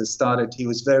Angeles. He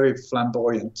was very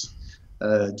flamboyant.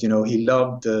 He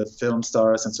loved the film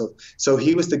stars, and so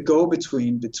he was the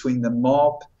go-between between the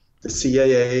mob, the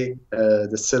CIA,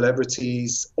 the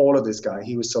celebrities, all of this guy.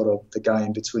 He was sort of the guy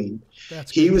in between.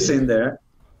 He was in there.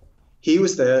 He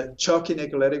was there. Chucky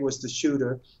Nicoletti was the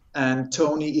shooter, and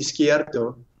Tony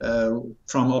Izquierdo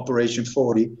from Operation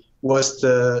 40 was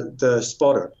the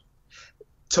spotter.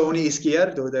 Tony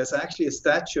Izquierdo, there's actually a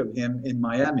statue of him in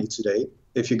Miami today,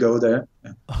 if you go there.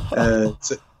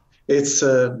 It's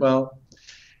a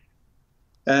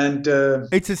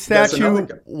statue.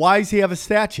 Why does he have a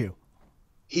statue?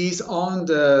 He's on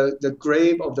the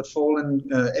grave of the fallen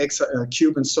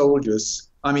Cuban soldiers.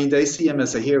 I mean, they see him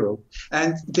as a hero.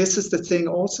 And this is the thing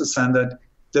also, Sam, that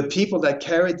the people that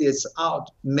carried this out,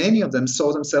 many of them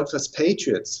saw themselves as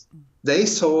patriots. They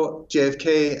saw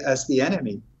JFK as the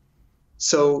enemy.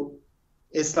 So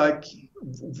it's like,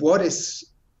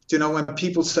 when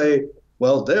people say,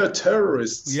 well, they're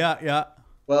terrorists. Yeah.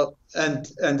 Well, and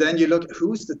then you look,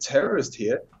 who's the terrorist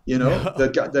here?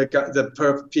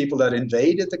 The people that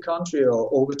invaded the country or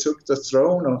overtook the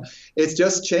throne, or it's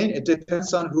just changed. It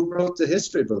depends on who wrote the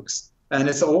history books, and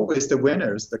it's always the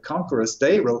winners, the conquerors.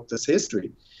 They wrote this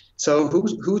history. So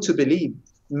who to believe?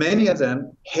 Many of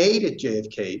them hated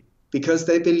JFK because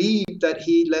they believed that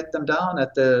he let them down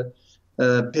at the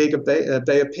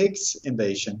Bay of Pigs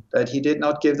invasion, that he did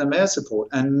not give them air support,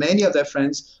 and many of their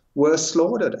friends were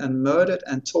slaughtered and murdered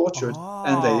and tortured,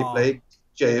 and they blamed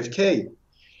JFK.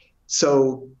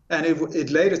 So, and it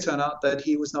later turned out that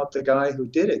he was not the guy who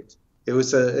did it. It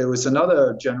was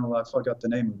another general. I forgot the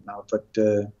name of him now, but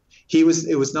it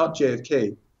was not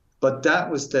JFK. But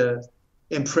that was the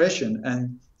impression,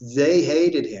 and they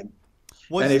hated him.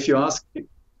 And if you ask,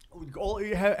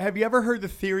 have you ever heard the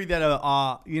theory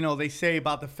that they say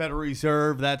about the Federal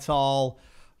Reserve, that's all,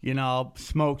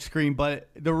 smoke screen. But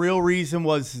the real reason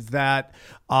was that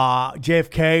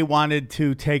JFK wanted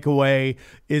to take away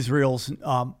Israel's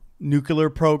nuclear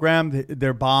program,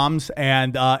 their bombs,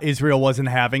 and Israel wasn't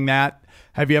having that.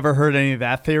 Have you ever heard any of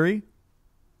that theory?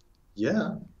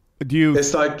 Yeah. Do you?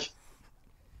 It's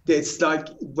like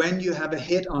when you have a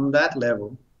hit on that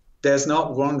level, there's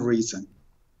not one reason.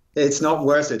 It's not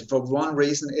worth it. For one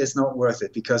reason, it's not worth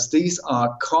it because these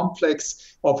are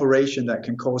complex operations that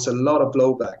can cause a lot of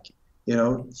blowback.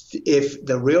 If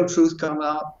the real truth comes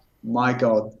out, my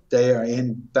God, they are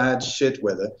in bad shit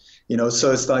with it.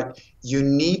 So it's like you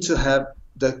need to have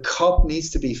the cup needs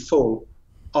to be full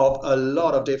of a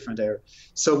lot of different areas.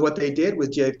 So what they did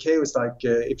with JFK was like,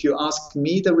 if you ask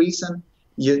me the reason,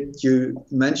 you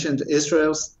mentioned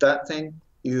Israel's that thing.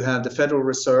 You have the Federal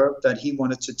Reserve that he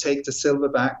wanted to take the silver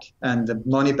back and the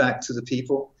money back to the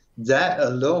people. That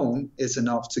alone is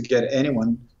enough to get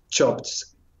anyone chopped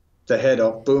the head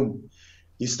off. Boom.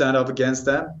 You stand up against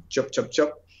them, chop, chop,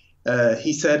 chop.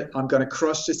 He said, I'm going to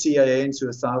crush the CIA into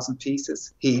 1,000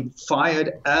 pieces. He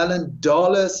fired Alan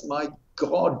Dulles. My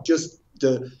God, just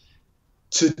to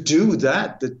do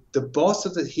that. The boss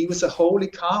of he was a holy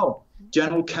cow.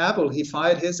 General Cabell, he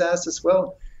fired his ass as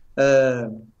well.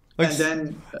 And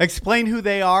then explain who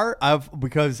they are,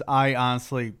 because I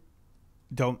honestly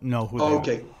don't know who they are.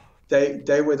 Okay.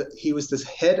 They were he was the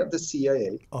head of the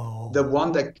CIA. Oh. The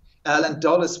one that Alan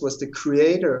Dulles was the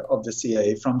creator of the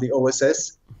CIA from the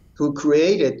OSS, who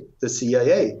created the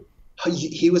CIA.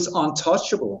 He was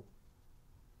untouchable.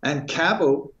 And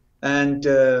Cabell and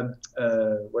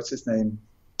what's his name?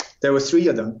 There were three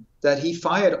of them that he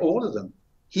fired all of them.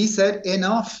 He said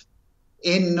enough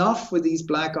with these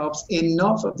black ops,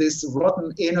 enough of this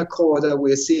rotten inner core that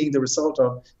we're seeing the result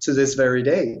of to this very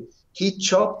day. He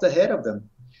chopped the head of them.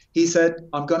 He said,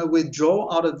 I'm going to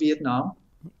withdraw out of Vietnam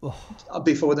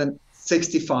before the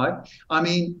 65. I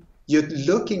mean, you're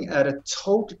looking at a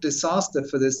total disaster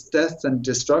for this death and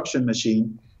destruction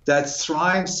machine that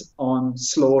thrives on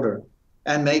slaughter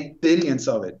and make billions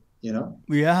of it,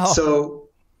 Yeah.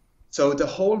 So the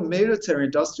whole military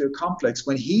industrial complex,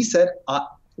 when he said,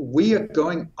 we are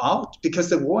going out, because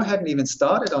the war hadn't even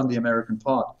started on the American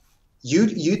part.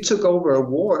 You took over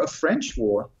a French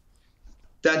war,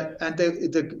 and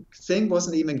the thing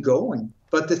wasn't even going.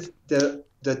 But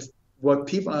what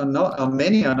people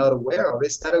many are not aware of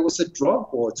is that it was a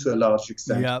drug war to a large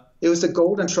extent. Yep. It was the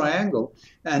Golden Triangle,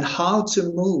 and how to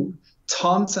move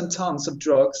tons and tons of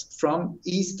drugs from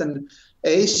Eastern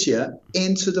Asia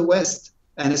into the West,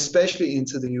 and especially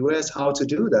into the US, how to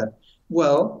do that.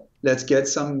 Well, let's get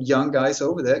some young guys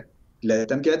over there, let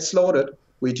them get slaughtered.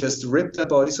 We just rip their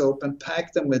bodies open,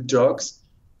 pack them with drugs,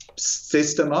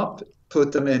 stitch them up,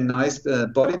 put them in nice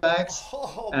body bags.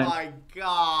 Oh my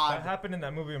God. That happened in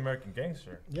that movie American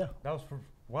Gangster. Yeah. That was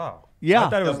wow. Yeah. I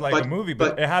thought it was like a movie,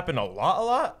 but it happened a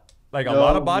lot? Like a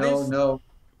lot of bodies? No.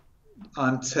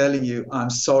 I'm telling you, I'm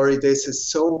sorry, this is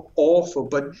so awful,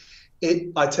 but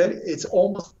I tell you, it's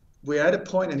almost, we're at a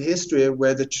point in history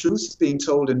where the truth is being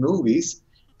told in movies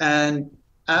and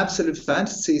absolute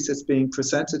fantasies is being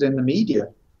presented in the media.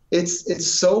 It's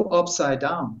so upside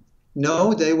down.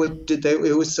 No, it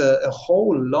was a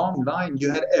whole long line. You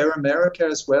had Air America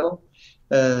as well.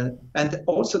 And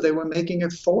also they were making a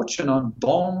fortune on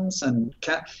bombs and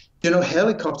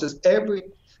helicopters.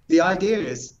 The idea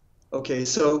is, okay,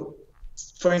 so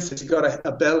for instance, you got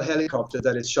a Bell helicopter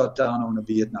that is shot down over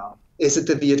Vietnam. Is it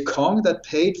the Viet Cong that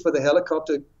paid for the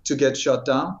helicopter to get shot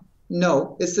down?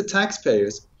 No, it's the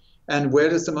taxpayers. And where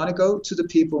does the money go? To the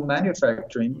people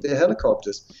manufacturing the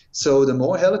helicopters. So the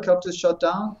more helicopters shot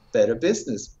down, better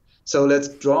business. So let's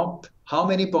drop how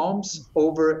many bombs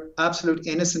over absolute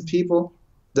innocent people?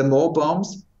 The more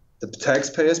bombs, the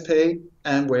taxpayers pay,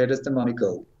 and where does the money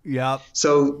go? Yeah.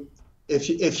 So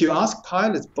if you ask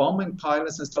pilots, bombing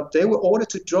pilots and stuff, they were ordered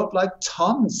to drop like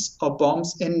tons of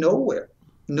bombs in nowhere.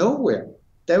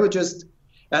 They were just,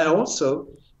 and also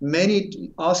many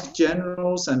ask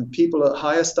generals and people,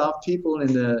 higher staff people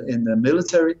in the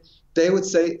military, they would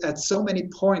say at so many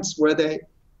points where they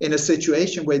in a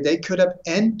situation where they could have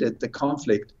ended the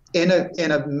conflict in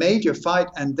a major fight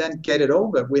and then get it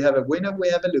over. We have a winner, we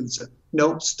have a loser.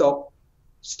 No,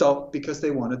 stop, because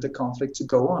they wanted the conflict to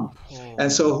go on. Oh.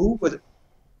 And so who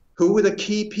were the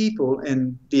key people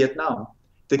in Vietnam?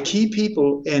 The key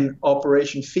people in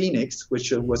Operation Phoenix,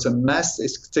 which was a mass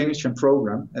extinction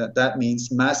program, that means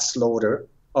mass slaughter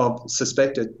of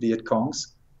suspected Viet Congs.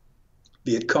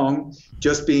 Viet Cong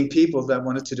just being people that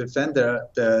wanted to defend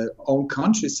their own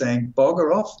country, saying,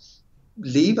 bugger off,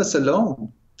 leave us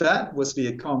alone. That was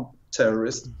Viet Cong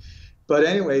terrorists. But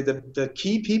anyway, the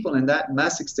key people in that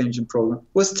mass extinction program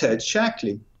was Ted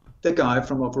Shackley. the guy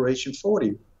from Operation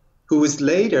 40, who was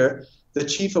later the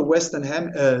chief of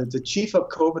the chief of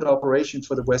COVID operation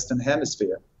for the Western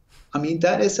Hemisphere. I mean,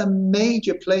 that is a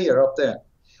major player up there.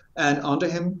 And under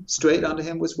him, straight under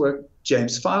him, was work.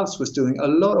 James Files was doing a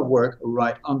lot of work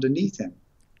right underneath him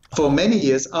for many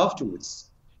years afterwards.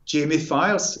 Jimmy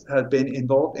Files had been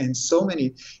involved in so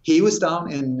many. He was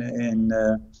down in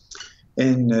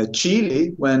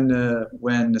Chile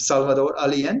when Salvador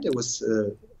Allende was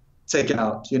taken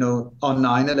out, on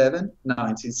 9/11,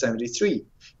 1973,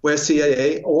 where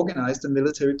CIA organized a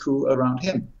military coup around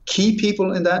him. Key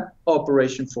people in that,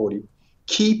 Operation 40.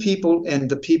 Key people in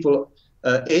the people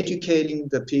educating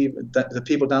the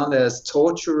people down there as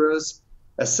torturers,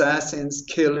 assassins,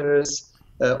 killers,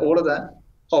 all of that.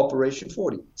 Operation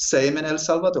 40. Same in El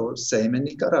Salvador, same in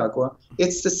Nicaragua.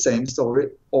 It's the same story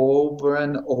over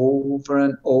and over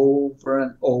and over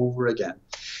and over again.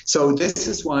 So this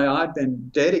is why I've been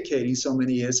dedicating so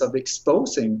many years of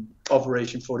exposing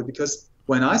Operation 40, because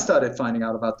when I started finding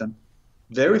out about them,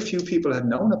 very few people had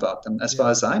known about them, as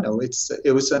far as I know. It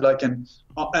was like and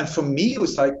for me, it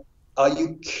was like, are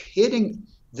you kidding?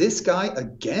 This guy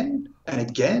again and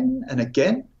again and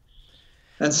again?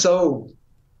 And so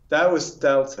that was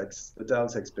Deltex, the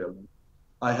Deltex building.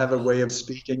 I have a way of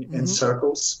speaking in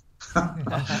circles.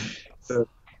 So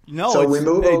we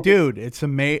move over. Dude, it's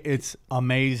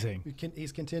amazing.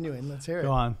 He's continuing. Let's hear it.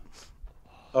 Go on.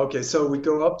 Okay, so we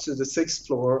go up to the 6th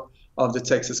floor of the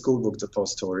Texas School Book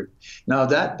Depository. Now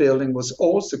that building was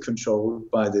also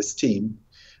controlled by this team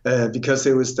because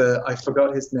it was I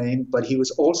forgot his name, but he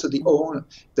was also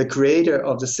the creator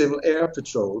of the Civil Air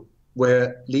Patrol,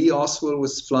 where Lee Oswald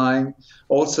was flying.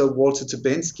 Also Walter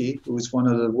Tubinsky, who was one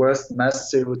of the worst mass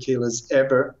serial killers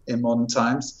ever in modern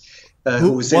times.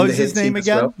 Who was what was his name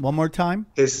again? Well. One more time.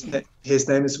 His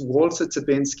name is Walter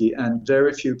Tubinsky, and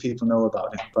very few people know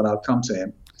about him, but I'll come to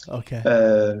him. Okay.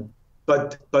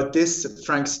 But this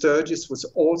Frank Sturgis was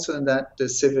also in that the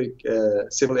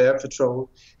Civil Air Patrol.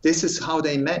 This is how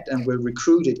they met and were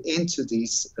recruited into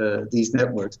these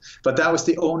networks. But that was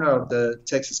the owner of the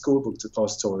Texas School Book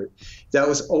Depository. That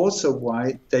was also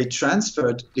why they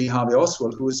transferred Lee Harvey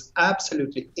Oswald, who was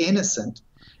absolutely innocent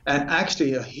and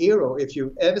actually a hero. If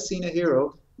you've ever seen a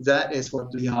hero, that is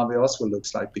what Lee Harvey Oswald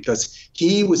looks like, because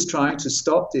he was trying to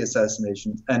stop the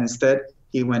assassination, and instead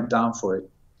he went down for it.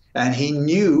 And he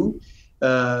knew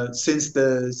since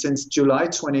July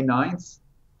 29th,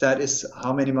 that is,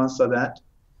 how many months are that?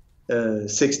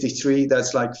 63,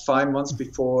 that's like 5 months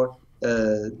before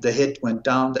the hit went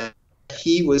down, that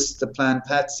he was the planned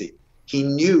patsy. He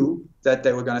knew that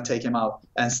they were going to take him out,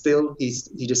 and still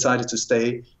he decided to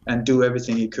stay and do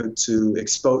everything he could to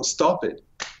stop it.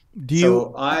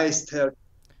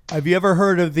 Have you ever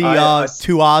heard of the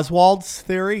two Oswalds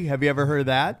theory? Have you ever heard of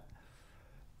that?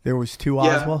 There was two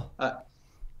Oswald?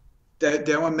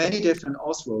 There were many different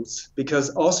Oswalds,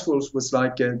 because Oswald was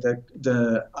like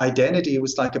the identity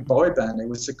was like a boy band. It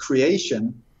was a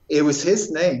creation. It was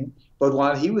his name, but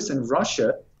while he was in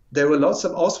Russia, there were lots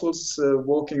of Oswalds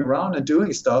walking around and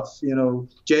doing stuff.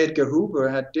 J. Edgar Hoover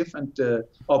had different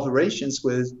operations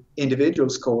with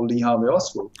individuals called Lee Harvey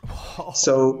Oswald.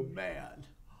 Oh, man.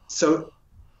 So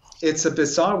it's a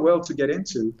bizarre world to get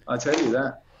into, I tell you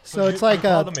that. So it's like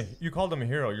you called him a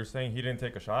hero. You're saying he didn't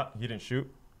take a shot? He didn't shoot?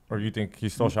 Or you think he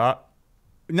still shot?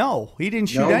 No, he didn't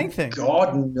shoot anything.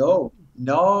 God, no.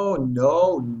 No.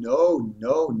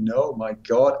 My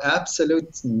God,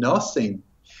 absolute nothing.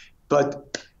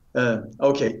 But,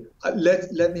 okay,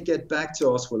 let me get back to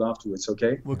Oswald afterwards,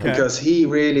 okay? Because he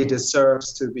really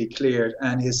deserves to be cleared,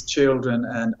 and his children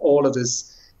and all of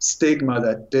this stigma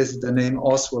that the name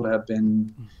Oswald have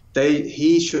been...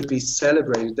 He should be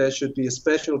celebrated. There should be a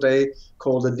special day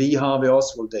called the Lee Harvey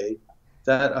Oswald Day.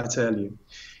 That I tell you.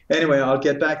 Anyway, I'll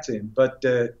get back to him. But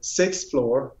the 6th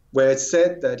floor, where it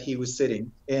said that he was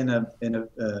sitting in a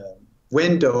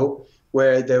window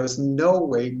where there was no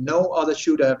way, no other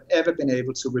shooter have ever been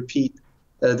able to repeat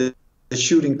the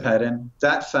shooting pattern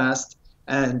that fast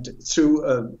and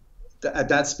through at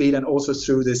that speed, and also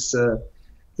through this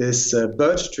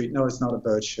birch tree. No, it's not a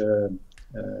birch.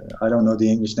 I don't know the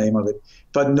English name of it,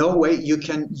 but no way you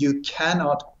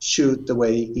cannot shoot the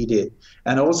way he did.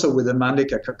 And also with the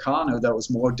Mandica Kakano, that was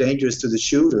more dangerous to the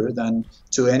shooter than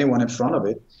to anyone in front of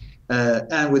it,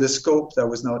 and with a scope that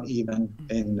was not even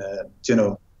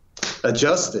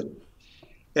adjusted.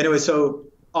 Anyway, so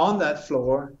on that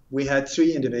floor we had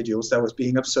 3 individuals that was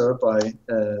being observed by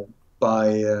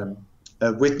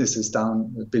witnesses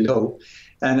down below,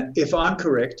 and if I'm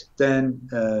correct, then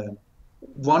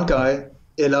one guy,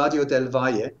 Eladio Del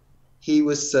Valle, He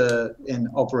was in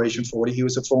Operation 40. He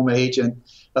was a former agent,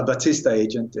 a Batista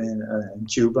agent in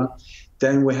Cuba.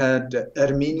 Then we had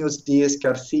Herminios Diaz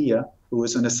Garcia, who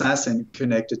was an assassin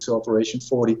connected to Operation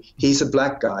 40. He's a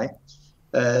black guy.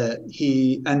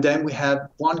 And then we have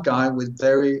one guy with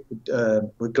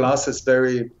with glasses,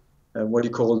 very what do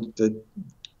you call it? The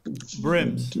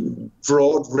Rims.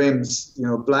 Broad rims,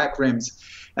 black rims.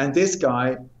 And this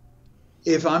guy,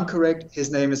 if I'm correct,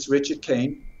 his name is Richard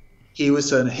Kane. He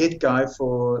was a hit guy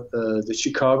for the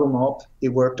Chicago mob. He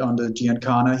worked under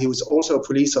Giancana. He was also a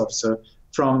police officer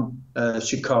from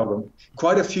Chicago.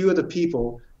 Quite a few of the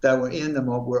people that were in the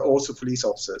mob were also police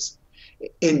officers.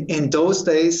 In those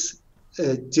days,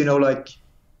 like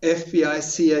FBI,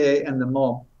 CIA, and the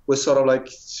mob was sort of like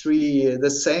the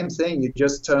same thing. You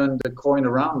just turned the coin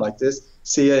around like this.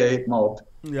 CIA, mob.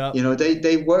 Yeah.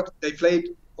 They played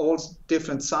all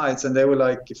different sides, and they were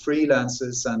like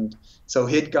freelancers. And so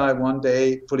hit guy one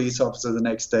day, police officer the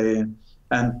next day,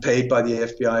 and paid by the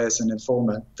FBI as an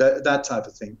informant. That type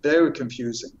of thing. Very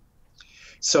confusing.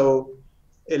 So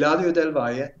Eladio Del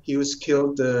Valle, he was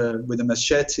killed with a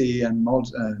machete and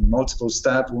multiple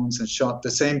stab wounds and shot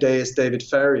the same day as David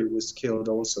Ferry was killed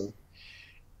also.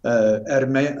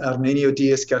 Hermenio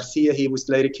Diaz Garcia, he was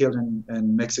later killed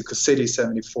in Mexico City,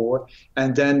 1974.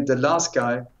 And then the last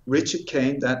guy, Richard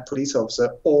Kane, that police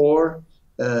officer, or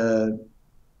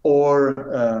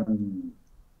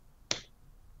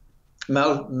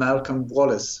Malcolm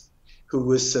Wallace, who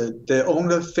was the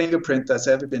only fingerprint that's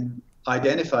ever been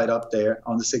identified up there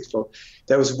on the 6th floor.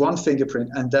 There was one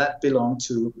fingerprint, and that belonged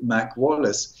to Mac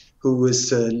Wallace, who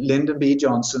was Lyndon B.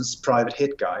 Johnson's private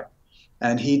hit guy.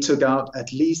 And he took out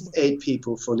at least 8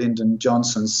 people for Lyndon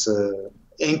Johnson's,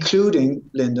 including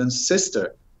Lyndon's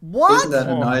sister. What? Isn't that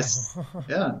a nice?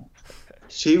 Yeah.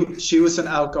 She was an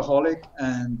alcoholic,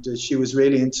 and she was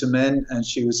really into men, and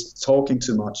she was talking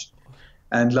too much.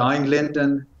 And Lying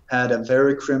Lyndon had a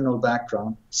very criminal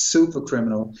background, super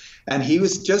criminal. And he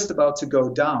was just about to go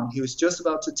down. He was just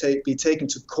about to be taken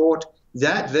to court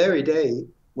that very day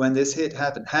when this hit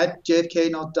happened. Had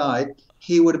JFK not died,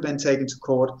 he would have been taken to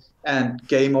court and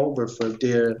game over for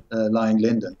dear Lying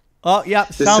Lyndon. Oh, yeah.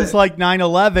 Sounds like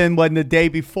 9/11 when the day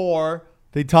before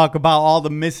they talk about all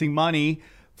the missing money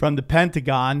from the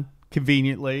Pentagon,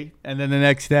 conveniently. And then the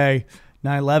next day,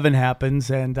 9/11 happens,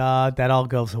 and that all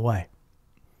goes away.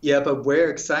 Yeah, but where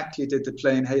exactly did the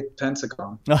plane hit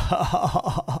Pentagon?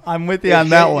 I'm with you on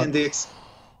that one.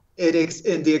 It is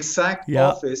in the exact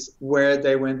office where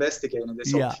they were investigating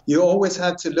this. So you always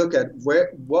have to look at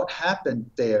what happened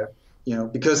there,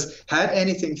 because had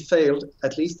anything failed,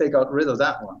 at least they got rid of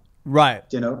that one. Right.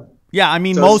 Yeah, I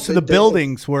mean, so most of the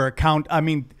buildings were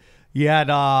you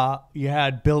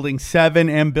had Building 7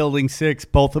 and Building 6,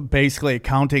 both basically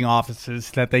accounting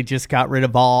offices that they just got rid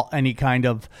of any kind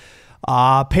of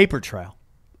paper trail.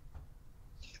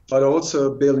 But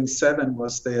also Building 7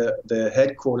 was the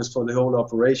headquarters for the whole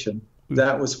operation.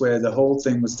 That was where the whole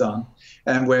thing was done.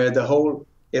 And where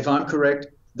if I'm correct,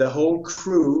 the whole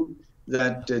crew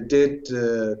that did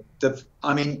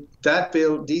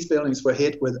these buildings were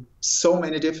hit with so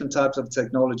many different types of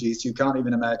technologies you can't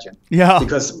even imagine. Yeah.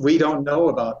 Because we don't know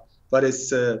about, but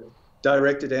it's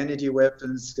directed energy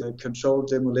weapons, controlled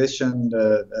demolition,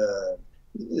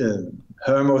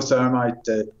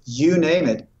 hermothermite, you name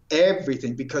it.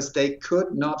 Everything, because they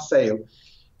could not fail,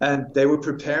 and they were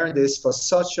preparing this for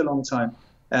such a long time.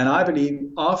 And I believe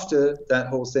after that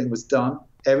whole thing was done,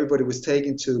 everybody was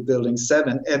taken to Building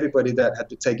 7, everybody that had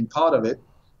taken part of it,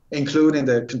 including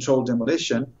the controlled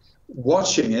demolition,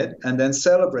 watching it and then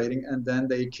celebrating, and then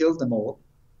they killed them all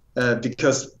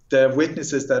because there are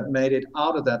witnesses that made it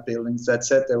out of that building that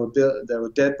said there were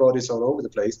dead bodies all over the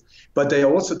place. But they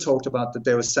also talked about that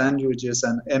there were sandwiches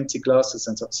and empty glasses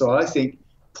and so I think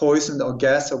poisoned or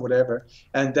gas or whatever.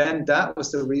 And then that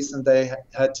was the reason they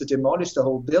had to demolish the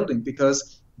whole building,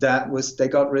 because they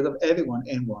got rid of everyone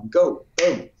in one go.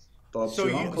 Boom.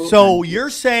 So you're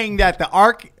saying that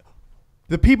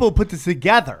the people who put this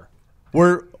together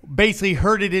were basically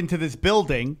herded into this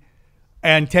building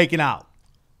and taken out.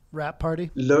 Rat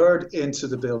party? Lured into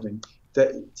the building.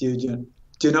 Do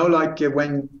you know, like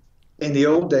when in the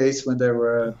old days when there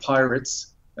were pirates,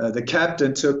 the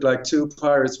captain took like 2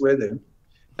 pirates with him,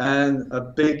 and a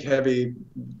big, heavy,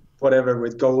 whatever,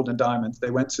 with gold and diamonds. They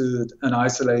went to an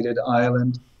isolated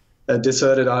island, a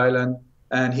deserted island,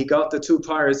 and he got the 2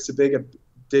 pirates to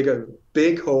dig a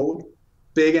big hole,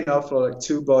 big enough for like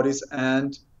 2 bodies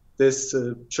and this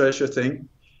treasure thing,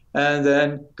 and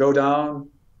then go down,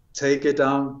 take it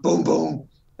down, boom, boom,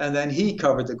 and then he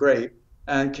covered the grave,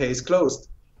 and case closed.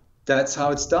 That's how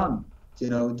it's done.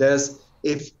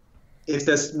 If if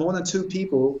there's more than 2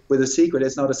 people with a secret,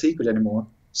 it's not a secret anymore.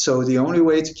 So the only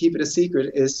way to keep it a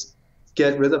secret is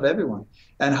get rid of everyone.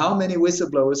 And how many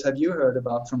whistleblowers have you heard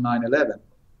about from 9/11?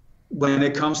 When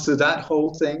it comes to that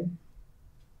whole thing,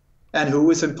 and who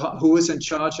is in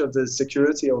charge of the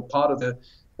security or part of the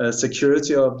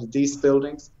security of these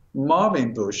buildings?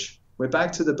 Marvin Bush. We're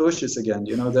back to the Bushes again.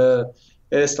 You know,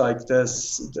 it's like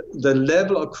the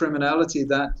level of criminality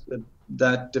that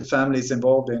the family is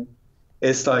involved in.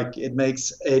 It's like it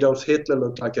makes Adolf Hitler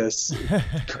look like a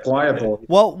choir boy.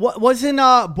 Well,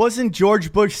 wasn't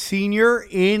George Bush Sr.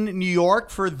 in New York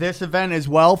for this event as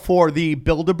well? For the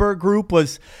Bilderberg Group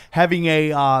was having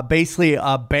basically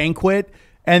a banquet,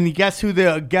 and guess who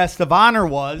the guest of honor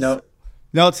was? No,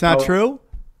 it's not true.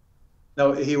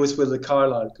 No, he was with the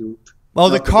Carlyle Group. Oh,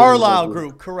 the Carlyle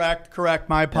Group. Correct.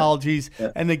 My apologies.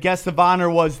 Yeah. And the guest of honor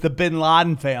was the Bin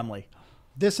Laden family.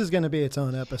 This is going to be its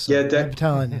own episode. I'm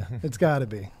telling you, it's got to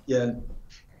be.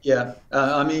 Yeah.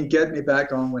 I mean, get me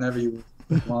back on whenever you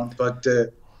want, but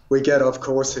we get off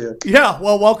course here. Yeah.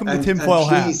 Well, welcome to Tinfoil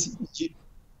Hat.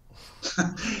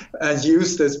 And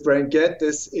use this brain, get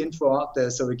this info out there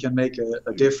so we can make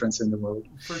a difference in the world.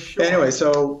 For sure. Anyway,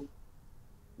 so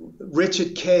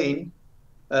Richard Kane,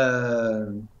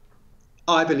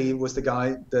 I believe, was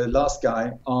the last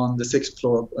guy on the 6th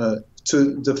floor,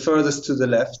 to the furthest to the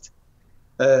left.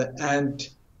 And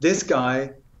this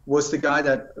guy was the guy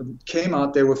that came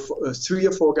out. There were 3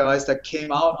 or 4 guys that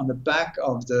came out on the back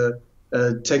of the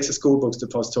Texas School Books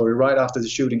Depository right after the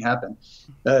shooting happened.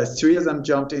 3 of them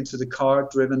jumped into the car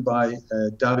driven by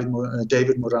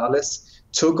David Morales,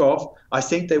 took off. I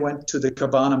think they went to the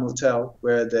Cabana Motel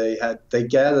where they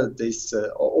gathered these,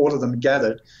 all of them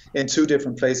gathered in 2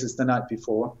 different places the night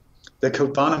before. The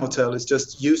Cabana Motel is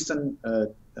just Houston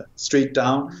Street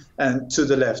down and to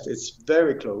the left. It's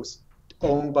very close,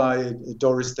 owned by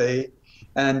Doris Day,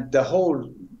 and the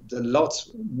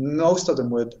lots, most of them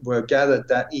were gathered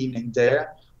that evening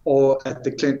there or at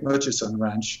the Clint Murchison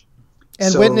Ranch.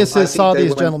 And so witnesses saw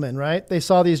these gentlemen, right? They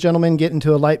saw these gentlemen get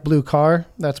into a light blue car.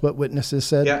 That's what witnesses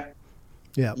said.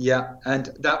 Yeah, and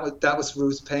that was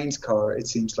Ruth Payne's car. It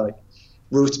seems like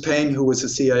Ruth Payne, who was a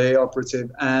CIA operative,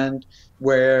 and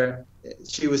where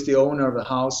she was the owner of the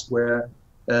house where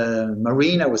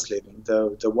Marina was living,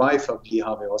 the wife of Lee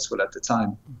Harvey Oswald at the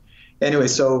time. Anyway,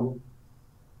 so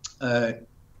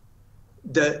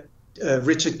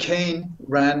Richard Kane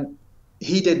ran.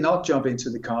 He did not jump into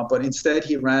the car, but instead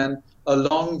he ran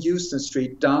along Houston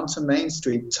Street down to Main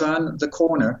Street, turned the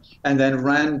corner, and then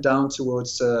ran down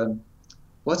towards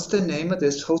what's the name of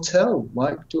this hotel?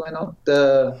 Why do I not?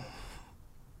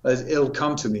 It'll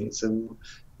come to me. It's a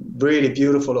really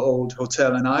beautiful old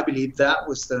hotel, and I believe that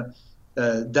was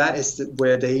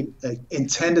where they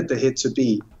intended the hit to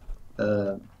be.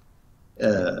 I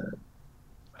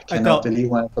cannot believe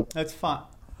why. That's fine.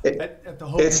 At the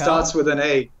hotel. It starts with an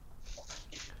A.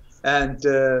 And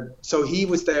so he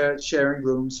was there sharing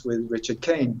rooms with Richard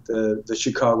Kane, the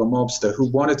Chicago mobster, who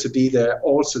wanted to be there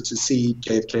also to see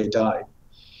JFK die.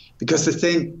 Because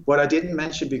what I didn't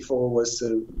mention before was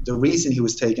the reason he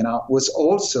was taken out was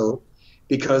also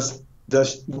because the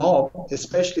mob,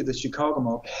 especially the Chicago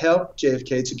mob, helped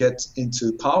JFK to get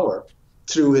into power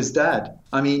through his dad.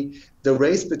 I mean, the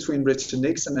race between Richard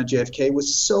Nixon and JFK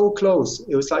was so close.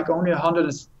 It was like only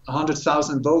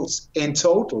 100,000 votes in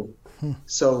total.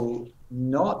 So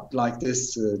not like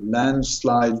this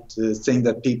landslide thing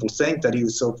that people think that he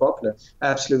was so popular.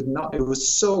 Absolutely not. It was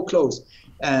so close.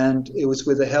 And it was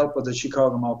with the help of the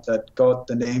Chicago mob that got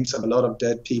the names of a lot of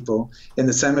dead people in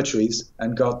the cemeteries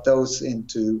and got those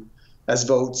into as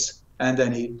votes. And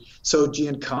then so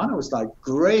Giancana was like,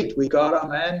 great, we got our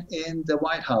man in the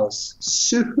White House.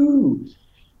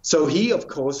 So he, of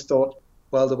course, thought,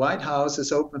 well, the White House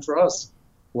is open for us.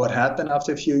 What happened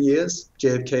after a few years?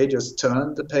 JFK just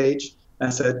turned the page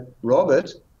and said,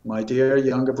 Robert, my dear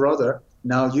younger brother,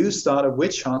 now you start a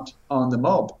witch hunt on the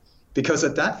mob. Because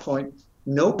at that point,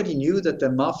 nobody knew that the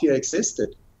mafia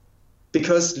existed.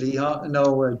 Because J.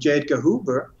 Edgar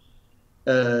Hoover,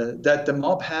 that the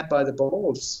mob had by the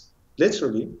balls,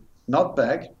 literally, not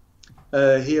bag,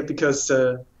 here because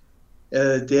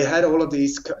they had all of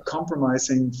these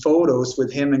compromising photos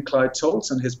with him and Clyde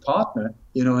Tolson, his partner,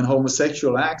 in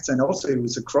homosexual acts, and also he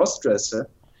was a cross-dresser.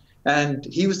 And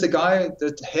he was the guy,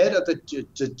 the head of the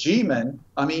G-Men.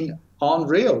 I mean,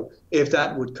 unreal if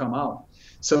that would come out.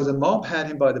 So the mob had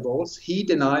him by the balls. He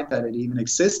denied that it even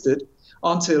existed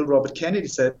until Robert Kennedy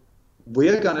said,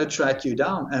 we're going to track you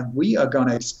down and we are going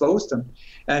to expose them.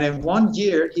 And in 1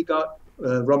 year,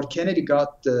 Robert Kennedy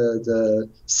got the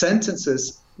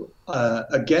sentences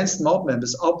against mob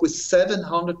members up with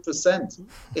 700%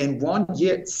 in 1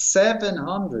 year.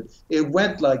 700. It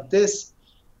went like this.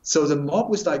 So the mob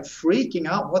was like freaking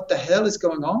out. What the hell is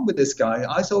going on with this guy?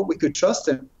 I thought we could trust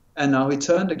him, and now he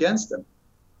turned against them.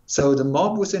 So the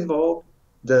mob was involved.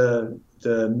 The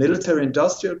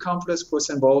military-industrial complex was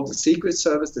involved. The Secret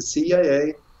Service, the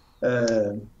CIA.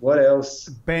 What else?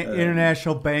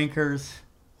 International bankers.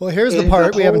 Well, here's the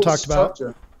part we haven't talked about.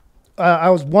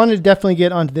 I wanted to definitely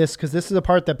get onto this because this is a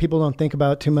part that people don't think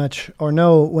about too much or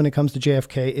know when it comes to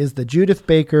JFK is the Judith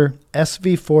Baker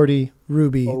SV40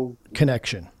 Ruby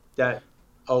connection. That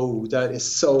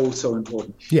is so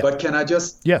important. Yeah. But can I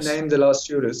just name the last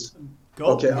shooters?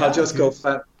 I'll just go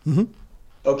fast. Mm-hmm.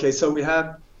 Okay, so we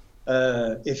have,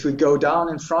 if we go down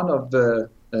in front of the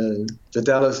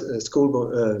Dallas school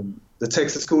book, the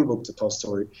Texas School Book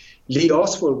Depository, Lee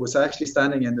Oswald was actually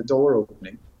standing in the door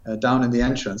opening down in the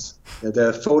entrance. There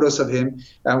are photos of him,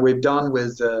 and we've done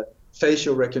with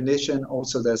facial recognition.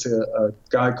 Also, there's a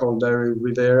guy called Larry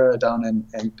Rivera down in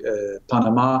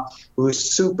Panama who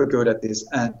is super good at this,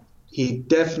 and he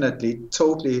definitely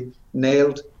totally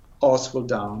nailed Oswald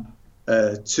down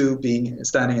to being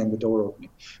standing in the door opening.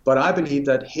 But I believe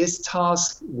that his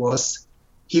task was,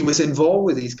 he was involved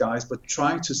with these guys, but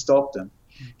trying to stop them.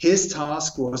 His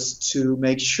task was to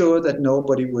make sure that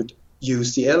nobody would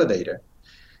use the elevator.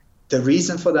 The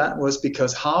reason for that was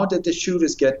because how did the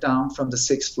shooters get down from the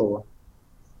 6th floor?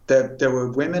 There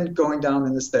were women going down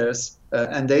in the stairs,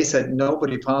 and they said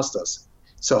nobody passed us.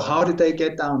 So how did they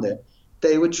get down there?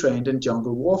 They were trained in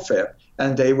jungle warfare,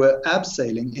 and they were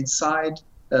abseiling inside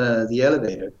the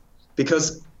elevator,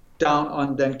 because down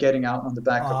on then getting out on the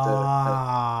back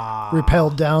of the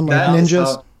repelled down like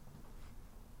ninjas.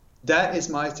 That is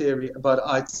my theory, but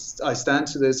I stand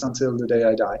to this until the day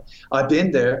I die. I've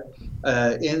been there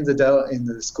in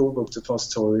the school book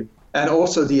depository, and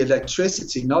also the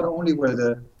electricity. Not only were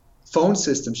the phone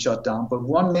system shut down, but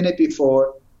 1 minute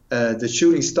before the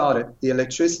shooting started, the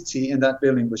electricity in that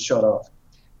building was shut off.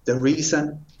 The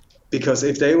reason, because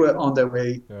if they were on their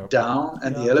way down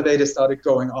and the elevator started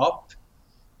going up,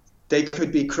 they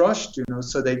could be crushed,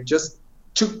 so they just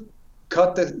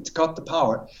cut the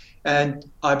power. And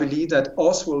I believe that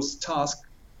Oswald's task,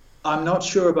 I'm not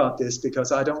sure about this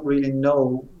because I don't really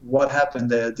know what happened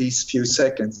there these few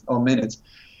seconds or minutes,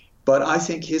 but I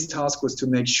think his task was to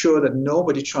make sure that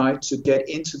nobody tried to get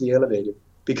into the elevator,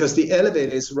 because the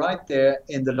elevator is right there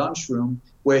in the lunchroom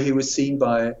where he was seen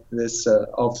by this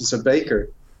Officer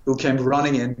Baker, who came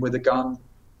running in with a gun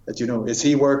that, is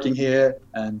he working here?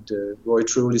 And Roy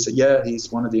Truly said, yeah,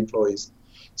 he's one of the employees.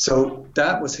 So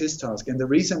that was his task. And the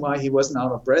reason why he wasn't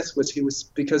out of breath was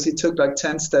because he took like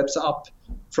 10 steps up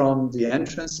from the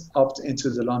entrance up into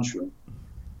the lunchroom.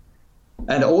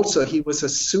 And also he was a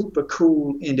super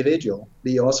cool individual.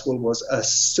 Lee Oswald was I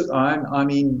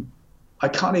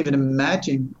can't even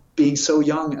imagine being so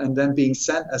young and then being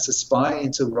sent as a spy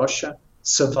into Russia,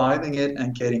 surviving it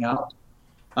and getting out.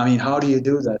 I mean, how do you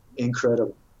do that?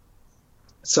 Incredible.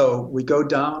 So we go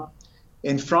down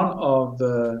in front of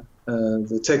the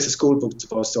Texas School Book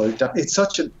Depository. It's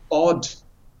such an odd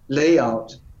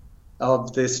layout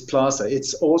of this plaza.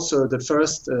 It's also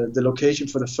the location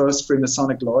for the first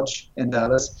Freemasonic Lodge in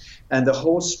Dallas, and the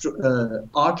whole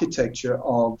architecture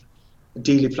of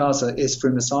Dealey Plaza is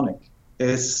Freemasonic.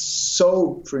 It's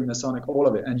so Freemasonic, all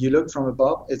of it. And you look from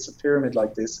above, it's a pyramid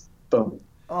like this. Boom.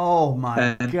 Oh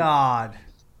my God.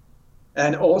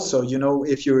 And also,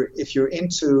 if you're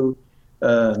into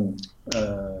the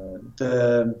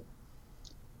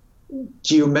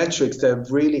geometrics, they're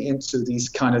really into these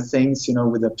kind of things,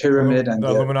 with the pyramid and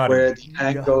where the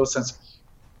angles. And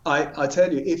I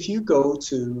tell you, if you go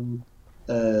to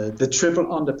the Triple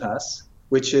Underpass,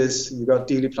 which is, you got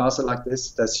Dealey Plaza like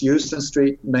this, that's Houston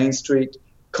Street, Main Street,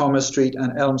 Commerce Street,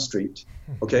 and Elm Street,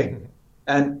 okay?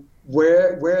 And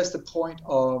where's the point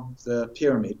of the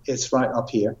pyramid? It's right up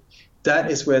here.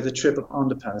 That is where the Triple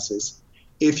Underpass is.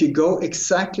 If you go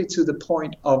exactly to the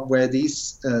point of where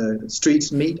these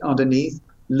streets meet underneath,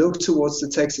 look towards the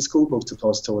Texas School Book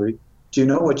Depository. Do you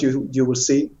know what you will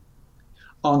see?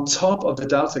 On top of the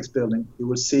Daltex building, you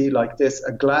will see like this,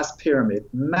 a glass pyramid,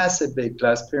 massive big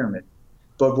glass pyramid.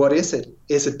 But what is it?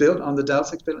 Is it built on the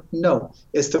Daltex building? No,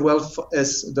 it's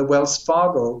the Wells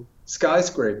Fargo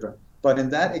skyscraper. But in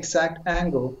that exact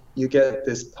angle, you get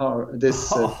this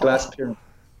glass pyramid.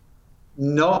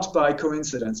 Not by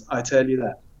coincidence, I tell you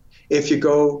that. If you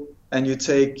go and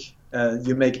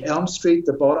you make Elm Street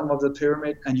the bottom of the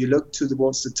pyramid, and you look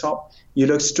towards the top, you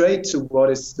look straight to what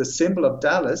is the symbol of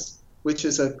Dallas, which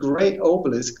is a great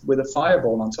obelisk with a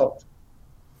fireball on top.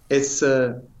 It's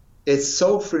it's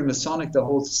so Freemasonic, the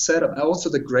whole setup. And also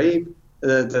the grave,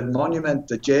 the monument,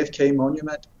 the JFK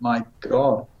monument. My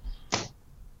God.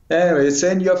 Anyway, it's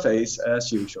in your face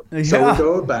as usual. Yeah. So we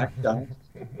go back down.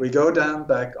 We go down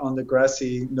back on the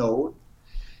grassy knoll.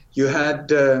 You had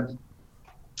the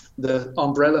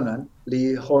umbrella man,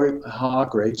 Lee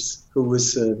Hargraves, who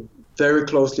was very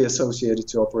closely associated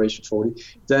to Operation 40.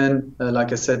 Then,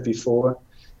 like I said before,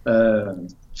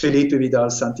 Felipe Vidal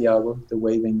Santiago, the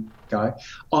waving guy.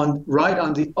 Right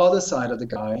on the other side of the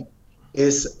guy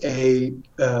is a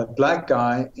black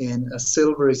guy in a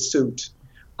silvery suit.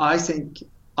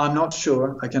 I'm not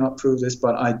sure, I cannot prove this,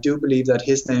 but I do believe that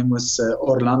his name was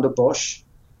Orlando Bosch,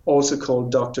 also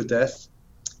called Dr. Death.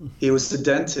 He was a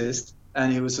dentist,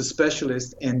 and he was a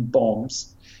specialist in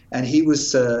bombs. And he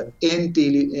was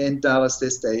in Dallas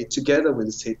this day, together with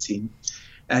his hit team.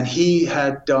 And he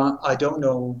had done, I don't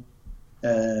know,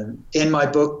 in my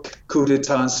book, Coup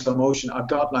d'etat in slow motion, I've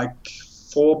got like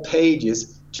 4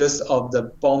 pages just of the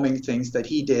bombing things that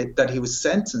he did, that he was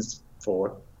sentenced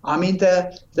for. I mean,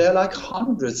 there are like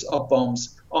hundreds of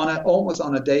bombs almost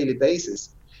on a daily basis.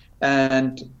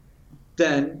 And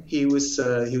then he was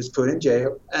put in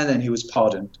jail, and then he was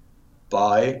pardoned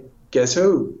by, guess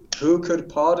who? Who could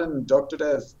pardon Dr.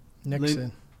 Death?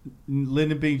 Nixon.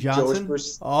 Lyndon B. Johnson? George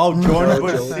Bush. Oh, George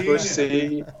Bush George Bush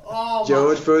Sr. Sr.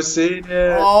 George Bush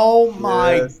Sr. Oh,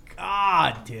 my Yes.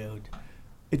 God, dude.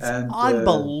 It's And,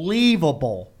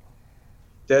 unbelievable.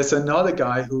 There's another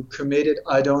guy who committed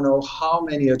I don't know how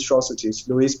many atrocities,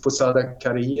 Luis Posada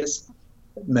Carillas,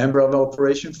 member of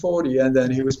Operation 40, and then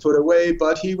he was put away,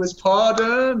 but he was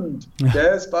pardoned.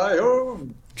 Guess by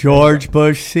whom? George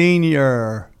Bush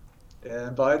Sr.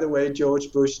 And by the way,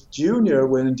 George Bush Jr.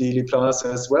 went in Dealey Plaza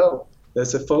as well.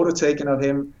 There's a photo taken of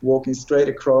him walking straight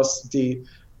across the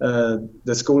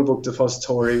school book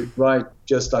depository, right,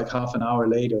 just like half an hour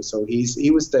later. So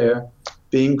he was there,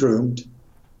 being groomed.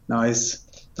 Nice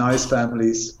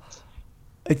families.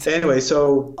 Anyway,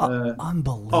 so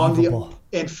unbelievable.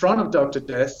 In front of Dr.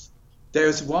 Death,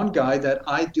 there's one guy that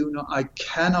I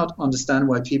cannot understand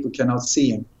why people cannot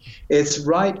see him. It's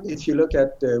right, if you look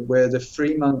at where the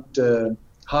Fremont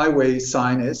highway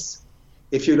sign is,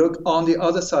 if you look on the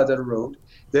other side of the road,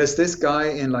 there's this guy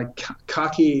in like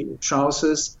khaki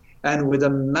trousers and with a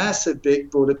massive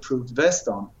big bulletproof vest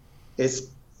on. It's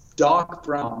dark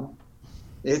brown.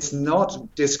 It's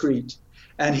not discreet.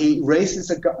 And he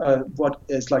raises what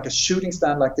is like a shooting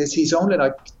stand like this. He's only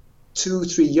like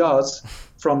 2-3 yards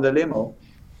from the limo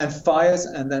and fires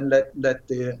and then let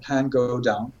the hand go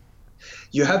down.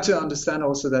 You have to understand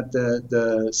also that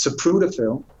the Zapruder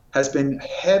film has been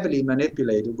heavily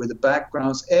manipulated with the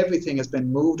backgrounds. Everything has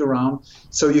been moved around,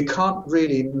 so you can't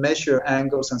really measure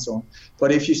angles and so on.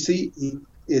 But if you see,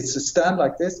 it's a stand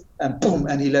like this, and boom,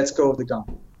 and he lets go of the gun.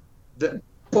 Then,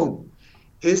 boom.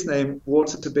 His name,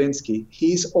 Walter Dubinsky.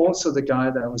 He's also the guy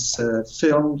that was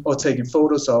filmed or taken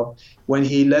photos of when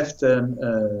he left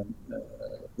the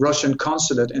Russian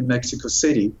consulate in Mexico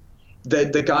City.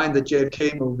 The guy in the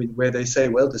JFK movie where they say,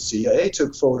 well, the CIA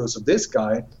took photos of this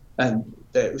guy, and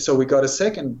so we got a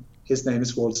second. His name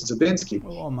is Walter Dubinsky.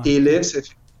 He lives,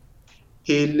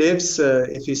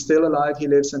 if he's still alive, he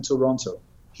lives in Toronto.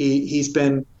 He's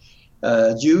been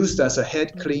used as a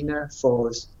head cleaner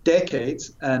for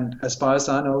decades, and as far as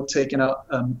I know, taken out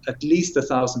at least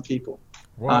 1,000 people.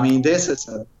 Wow. I mean, this is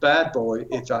a bad boy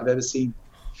if I've ever seen.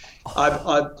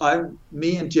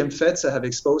 Me and Jim Fetzer have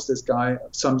exposed this guy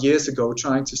some years ago,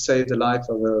 trying to save the life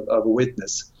of a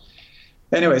witness.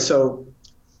 Anyway, so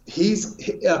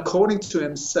according to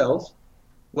himself,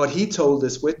 what he told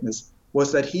this witness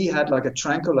was that he had like a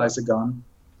tranquilizer gun.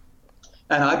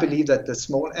 And I believe that the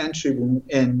small entry wound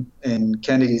in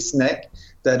Kennedy's neck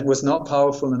that was not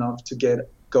powerful enough to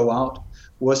go out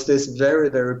was this very,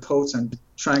 very potent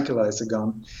tranquilizer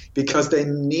gun, because they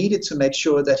needed to make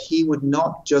sure that he would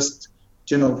not just,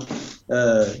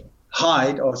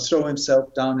 hide or throw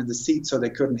himself down in the seat so they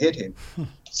couldn't hit him.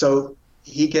 So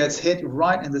he gets hit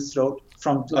right in the throat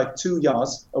from like 2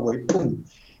 yards away, boom,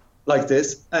 like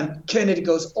this. And Kennedy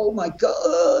goes, oh my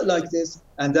God, like this.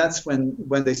 And that's when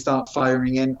they start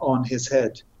firing in on his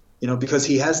head, because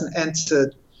he hasn't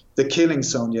entered the killing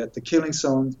zone yet. The killing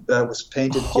zone that was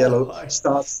painted yellow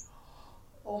starts.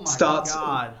 Oh my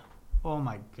God. Oh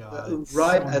my God.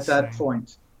 Right at that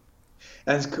point.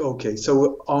 And okay,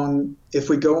 so if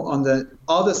we go on the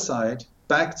other side,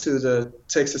 back to the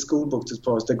Texas School Book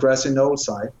Depository, the grassy knoll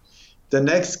side, the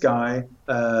next guy,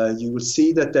 you will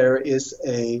see that there is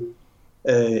a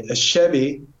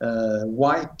Chevy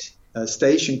white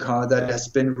station car that has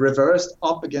been reversed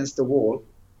up against the wall,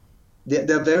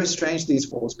 They're very strange, these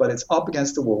walls, but it's up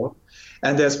against the wall.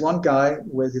 And there's one guy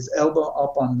with his elbow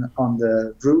up on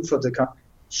the roof of the car,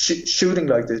 shooting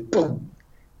like this. Boom.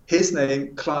 His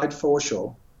name, Clyde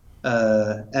Forshaw.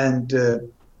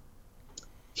 And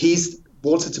he's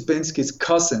Walter Dubinsky's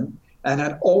cousin and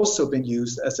had also been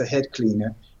used as a head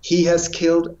cleaner. He has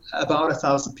killed about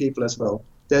 1,000 people as well.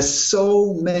 There's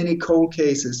so many cold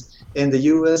cases in the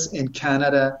US, in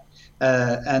Canada,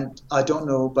 and I don't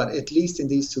know, but at least in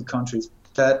these two countries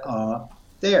that are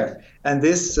there. And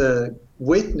this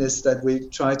witness that we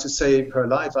tried to save her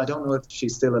life, I don't know if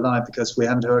she's still alive because we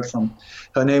haven't heard from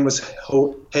her. Name was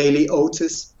Haley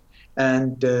Otis,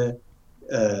 and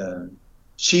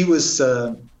she was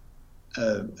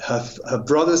her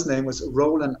brother's name was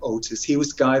Roland Otis. He was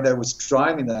the guy that was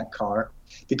driving that car,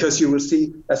 because you will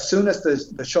see as soon as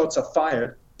the shots are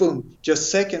fired, boom,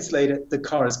 just seconds later the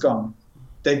car is gone.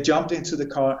 They've jumped into the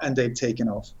car and they've taken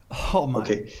off. Oh my.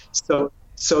 Okay,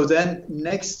 so then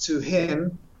next to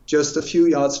him, just a few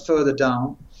yards further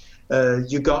down,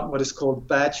 you got what is called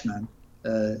Badgeman.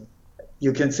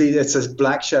 You can see it's a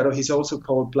black shadow. He's also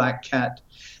called Black Cat.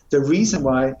 The reason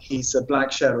why he's a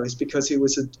black shadow is because he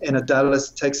was in a Dallas,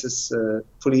 Texas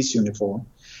police uniform,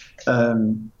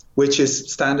 which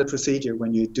is standard procedure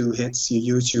when you do hits. You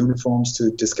use uniforms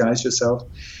to disguise yourself.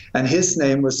 And his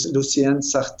name was Lucien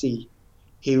Sarty.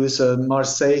 He was a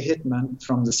Marseille hitman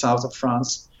from the south of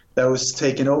France that was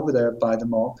taken over there by the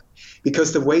mob,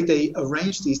 because the way they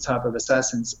arrange these type of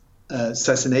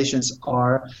assassinations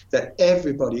are that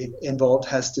everybody involved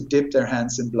has to dip their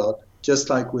hands in blood,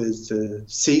 just like with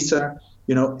Caesar.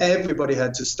 You know, everybody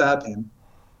had to stab him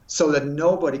so that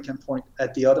nobody can point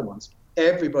at the other ones.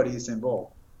 Everybody is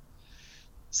involved.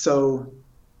 So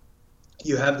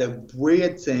you have the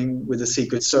weird thing with the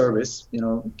Secret Service, you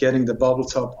know, getting the bubble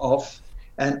top off.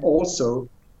 And also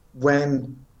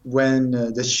when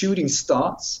the shooting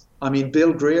starts, I mean,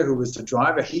 Bill Greer, who was the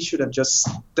driver, he should have just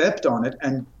stepped on it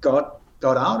and got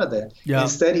out of there. Yeah.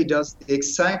 Instead, he does the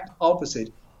exact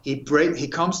opposite. He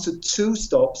comes to two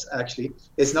stops, actually.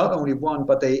 It's not only one,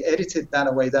 but they edited that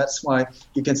away. That's why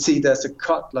you can see there's a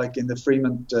cut, like in the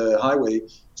Fremont Highway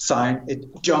sign.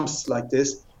 It jumps like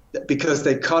this because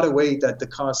they cut away that the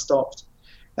car stopped.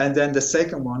 And then the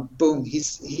second one, boom,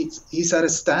 he's at a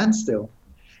standstill.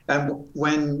 And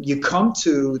when you come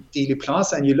to Dealey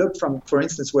Plaza and you look from, for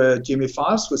instance, where Jimmy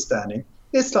Files was standing,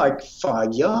 it's like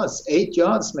 5 yards, 8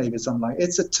 yards, maybe something like.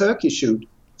 It's a turkey shoot.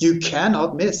 You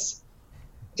cannot miss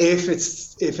if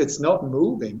it's not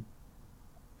moving.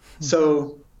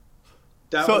 So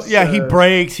he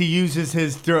brakes. He uses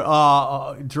his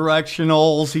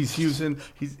directionals.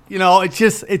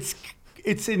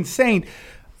 It's insane.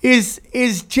 Is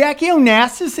Jackie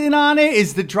Onassis in on it?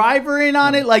 Is the driver in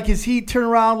on it? Like, is he turn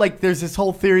around? Like, there's this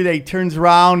whole theory that he turns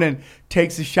around and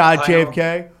takes a shot at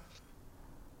JFK.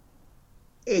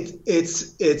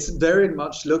 It's very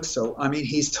much looks so. I mean,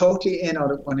 he's totally in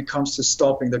on it when it comes to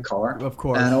stopping the car. Of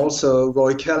course. And also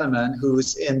Roy Kellerman,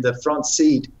 who's in the front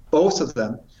seat. Both of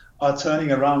them are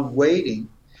turning around waiting.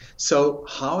 So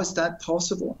how is that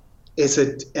possible? Is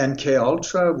it MK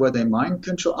Ultra? Were they mind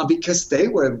control? Because they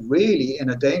were really in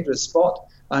a dangerous spot.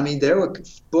 I mean, there were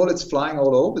bullets flying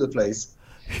all over the place.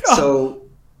 So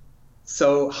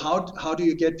how do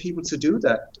you get people to do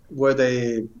that? Were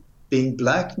they being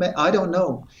blackmailed? I don't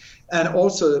know. And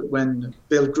also, when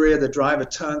Bill Greer, the driver,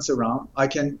 turns around, I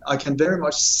can very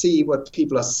much see what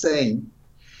people are saying.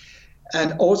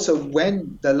 And also,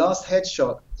 when the last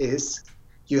headshot is,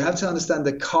 you have to understand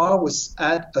the car was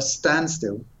at a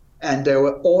standstill. And there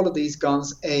were all of these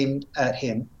guns aimed at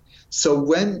him. So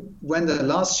when the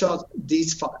last shot,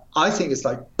 I think it's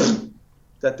like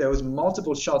that there was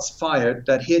multiple shots fired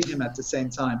that hit him at the same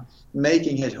time,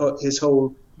 making his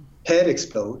whole head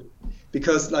explode.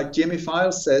 Because like Jimmy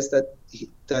Files says that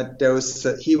there was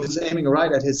he was aiming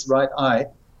right at his right eye,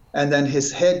 and then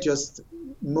his head just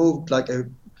moved like a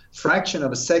fraction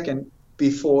of a second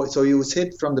before, so he was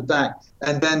hit from the back,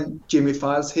 and then Jimmy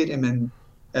Files hit him in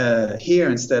here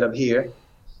instead of here.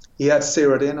 He had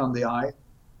zeroed in on the eye,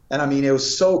 and I mean it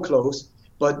was so close.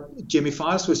 But Jimmy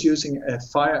Files was using a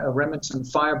Remington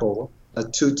Fireball, a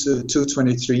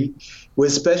 223,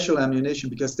 with special ammunition,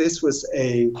 because this was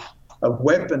a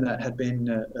weapon that had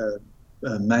been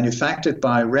manufactured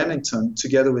by Remington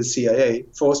together with CIA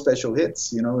for special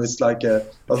hits. You know, it's like a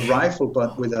rifle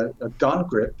but with a gun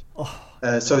grip.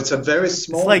 So it's a very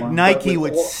small. It's like one, Nike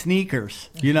with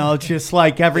sneakers. You know, it's just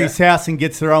like every assassin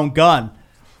gets their own gun.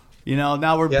 You know,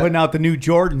 now we're putting out the new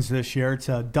Jordans this year. It's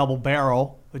a double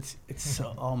barrel. It's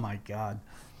so, oh my God.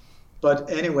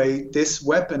 But anyway, this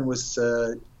weapon was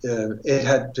it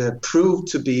had proved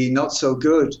to be not so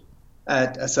good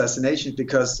at assassination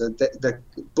because the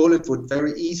bullet would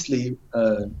very easily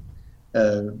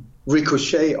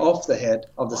ricochet off the head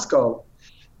of the skull.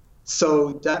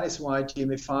 So that is why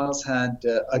Jimmy Files had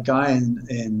a guy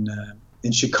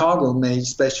in Chicago made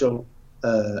special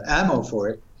ammo for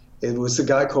it. It was a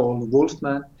guy called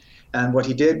Wolfman, and what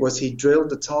he did was he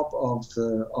drilled the top of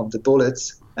the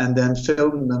bullets and then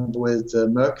filled them with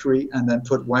mercury and then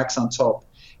put wax on top,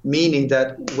 meaning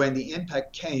that when the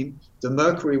impact came, the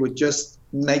mercury would just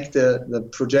make the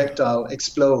projectile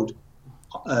explode.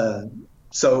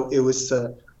 So it was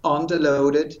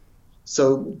underloaded.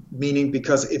 So meaning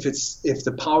because if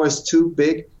the power is too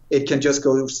big, it can just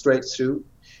go straight through.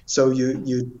 So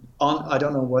I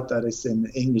don't know what that is in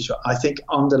English. I think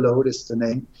underload is the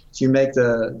name. So you make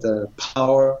the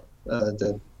power,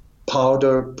 the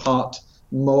powder part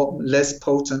less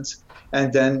potent,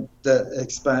 and then the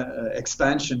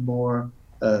expansion more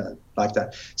like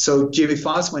that. So Jimmy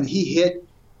Files, when he hit,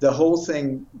 the whole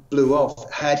thing blew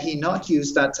off. Had he not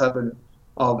used that type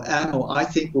of ammo, I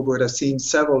think we would have seen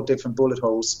several different bullet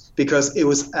holes, because it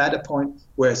was at a point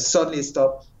where suddenly it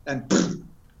stopped and boom.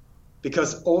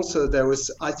 Because also there was,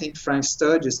 I think, Frank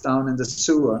Sturgis down in the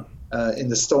sewer, in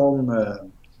the storm, where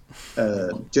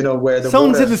the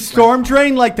someone's water in the storm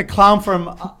drain, like the clown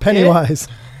from Pennywise.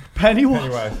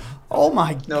 Pennywise. Oh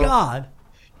my God.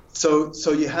 So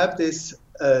you have this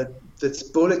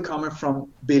bullet coming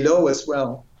from below as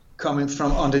well, coming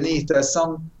from underneath. There's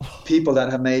some people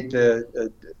that have made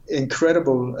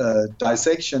incredible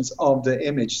dissections of the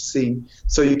image scene.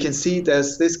 So you can see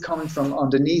there's this coming from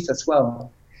underneath as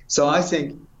well. So I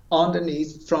think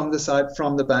underneath, from the side,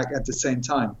 from the back at the same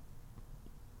time.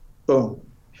 Boom.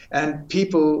 And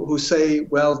people who say,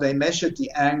 well, they measured the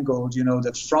angle,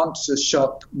 the front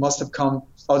shot must have come,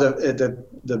 or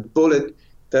the bullet,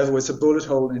 there was a bullet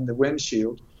hole in the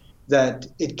windshield, that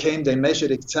it came, they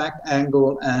measured exact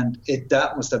angle, and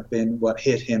that must have been what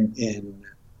hit him in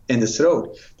the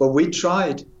throat. But we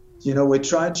tried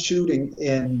shooting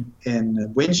in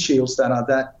windshields that are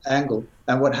that angle.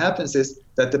 And what happens is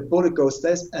that the bullet goes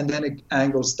this, and then it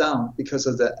angles down because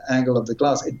of the angle of the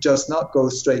glass. It does not go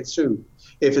straight through.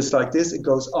 If it's like this, it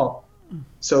goes up.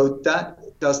 So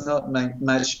that does not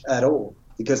match at all,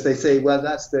 because they say, well,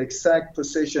 that's the exact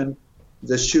precision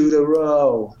the shooter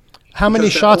row. How many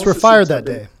shots were fired that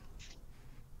day?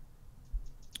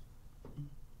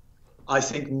 I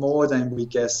think more than we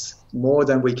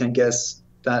can guess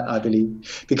that, I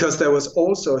believe. Because there was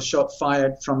also a shot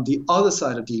fired from the other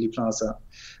side of Dealey Plaza,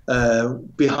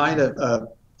 behind a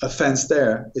fence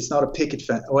there. It's not a picket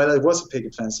fence. Well, it was a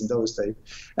picket fence in those days.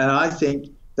 And I think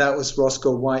that was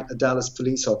Roscoe White, a Dallas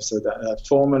police officer, that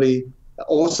formerly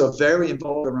also very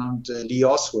involved around Lee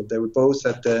Oswald. They were both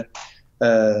at the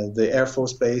Air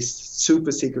Force Base,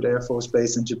 super secret Air Force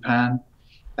Base in Japan,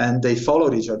 and they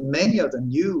followed each other. Many of them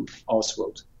knew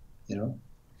Oswald,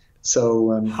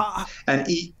 So,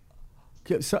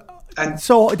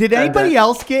 so did anybody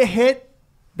else get hit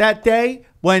that day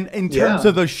in terms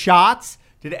of the shots?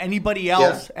 Did anybody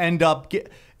else end up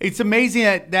it's amazing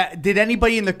that did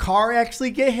anybody in the car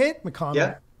actually get hit? McConnell.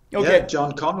 Yeah. Okay. Yeah,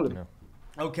 John Connolly.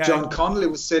 Okay. John Connolly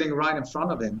was sitting right in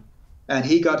front of him, and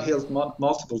he got hit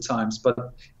multiple times,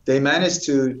 but they managed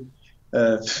to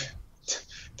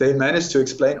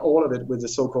explain all of it with the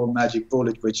so-called magic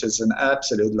bullet, which is an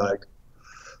absolute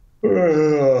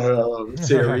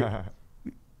theory.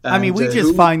 I mean, we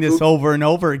just find this over and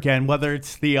over again, whether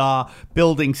it's the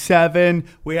Building 7.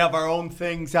 We have our own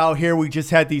things out here. We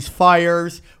just had these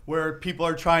fires where people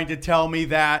are trying to tell me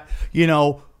that,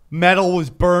 metal was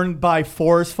burned by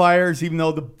forest fires, even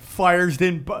though the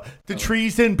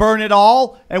trees didn't burn at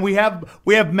all. And we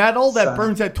have metal that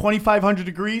burns at 2,500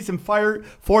 degrees, and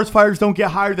forest fires don't get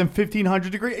higher than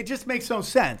 1,500 degrees. It just makes no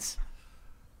sense.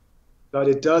 But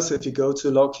it does. If you go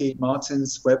to Lockheed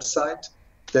Martin's website,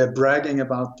 they're bragging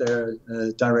about their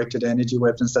directed energy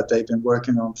weapons that they've been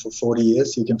working on for 40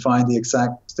 years. You can find the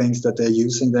exact things that they're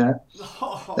using there.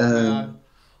 Man.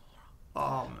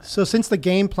 So since the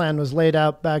game plan was laid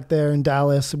out back there in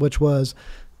Dallas, which was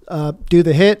do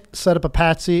the hit, set up a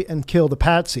patsy, and kill the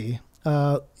patsy,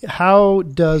 how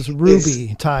does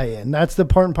Ruby tie in? That's the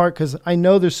important part, because I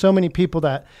know there's so many people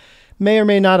that may or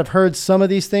may not have heard some of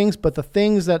these things, but the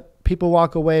things that people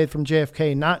walk away from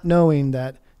JFK not knowing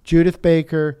that Judith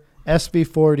Baker,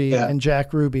 SV40, and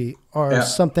Jack Ruby are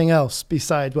something else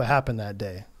besides what happened that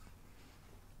day.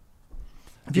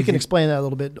 If you can explain that a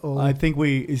little bit, Ole. I think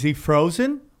is he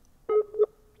frozen?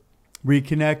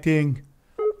 Reconnecting.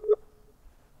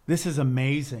 This is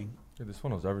amazing. Yeah, this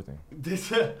one knows everything.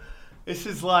 This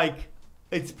is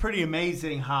it's pretty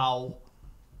amazing how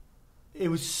it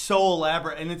was so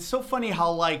elaborate. And it's so funny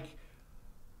how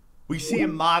We see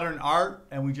in modern art,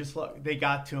 and we just look. They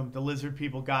got to him. The lizard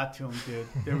people got to him, dude.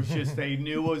 There was just they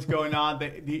knew what was going on.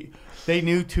 They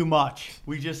knew too much.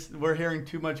 We're hearing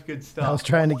too much good stuff. I was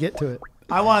trying to get to it.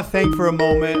 I want to thank for a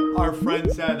moment our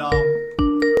friends at Go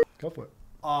for it.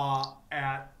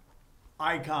 At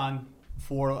Icon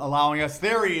for allowing us.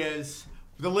 There he is.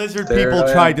 The lizard There people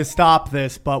I tried am. to stop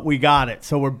this, but we got it.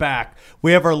 So we're back.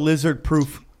 We have our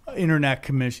lizard-proof internet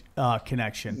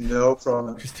connection. No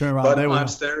problem. Just turn around. But There we I'm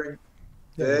go. staring.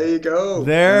 There you go.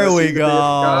 There Now we see the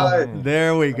little guy. go.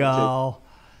 There we go.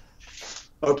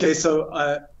 Okay, so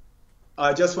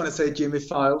I just want to say Jimmy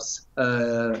Files,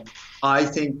 I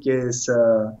think he's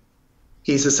a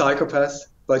psychopath,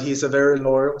 but he's a very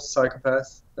loyal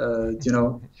psychopath, and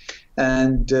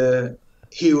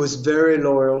he was very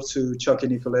loyal to Chucky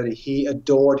Nicoletti. He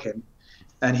adored him,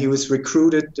 and he was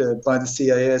recruited by the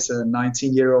CIA as a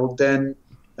 19-year-old then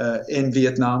in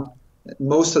Vietnam.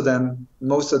 Many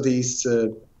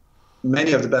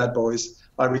of the bad boys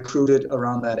are recruited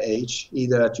around that age,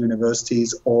 either at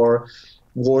universities or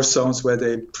war zones where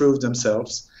they proved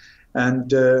themselves. And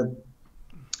so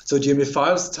Jimmy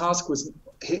Files' task was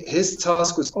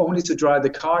only to drive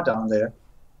the car down there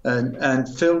and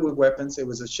filled with weapons. It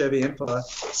was a Chevy Impala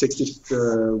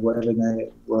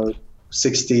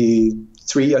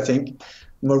 63, I think,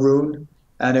 maroon,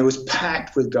 and it was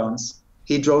packed with guns.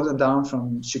 He drove them down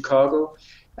from Chicago,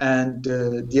 and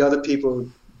the other people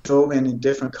drove in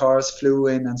different cars, flew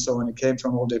in, and so on. It came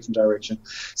from all different directions.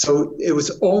 So it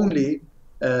was only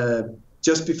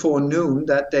just before noon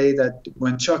that day that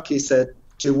when Chucky said,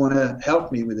 "Do you want to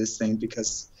help me with this thing?"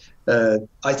 Because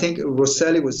I think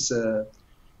Rosselli was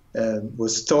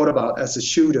thought about as a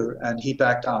shooter, and he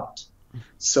backed out.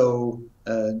 So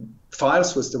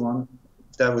Files was the one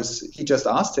he just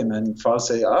asked him, and Files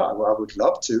said, well, I would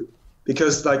love to.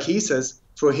 Because like he says,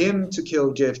 for him to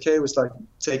kill JFK was like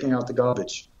taking out the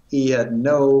garbage. He had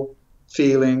no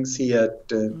feelings. He had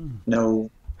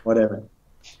no whatever.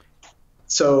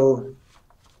 So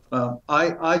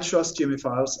I trust Jimmy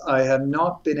Files. I have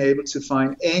not been able to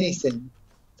find anything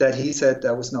that he said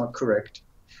that was not correct.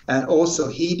 And also,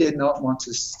 he did not want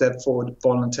to step forward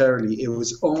voluntarily. It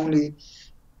was only,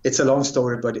 it's a long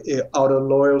story, but out of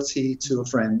loyalty to a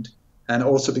friend, and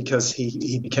also because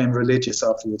he became religious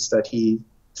afterwards, that he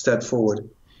stepped forward.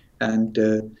 And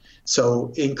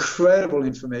so incredible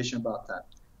information about that.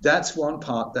 That's one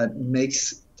part that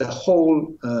makes the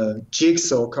whole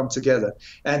jigsaw come together.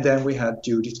 And then we had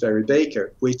Judith Berry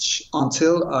Baker, which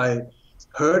until I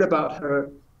heard about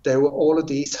her, there were all of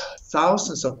these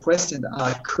thousands of questions that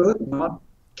I could not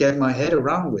get my head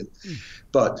around with.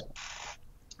 But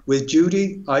with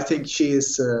Judy, I think she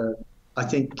is, more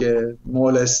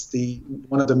or less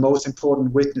one of the most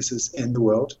important witnesses in the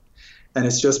world. And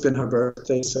it's just been her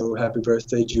birthday, so happy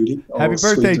birthday, Judy. Happy Oh,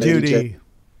 birthday, sweet Lady Judy. J.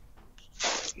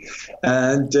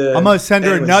 And I'm going to send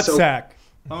her a anyway, nutsack.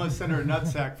 I'm going to send her a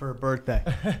nutsack for her birthday.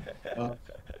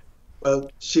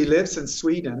 Well, she lives in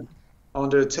Sweden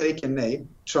under a taken name,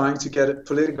 trying to get a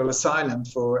political asylum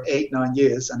for 8-9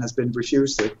 years, and has been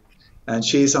refused it. And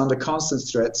she's under constant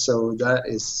threat, so that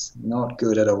is not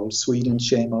good at all. Sweden,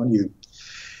 shame on you.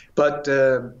 But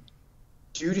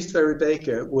Judith Berry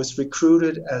Baker was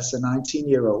recruited as a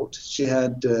 19-year-old. She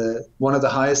had one of the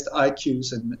highest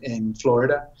IQs in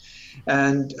Florida,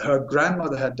 and her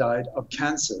grandmother had died of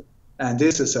cancer. And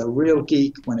this is a real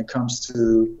geek when it comes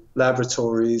to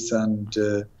laboratories and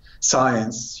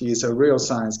science. She is a real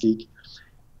science geek.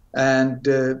 And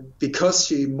because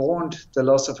she mourned the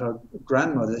loss of her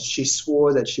grandmother, she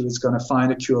swore that she was going to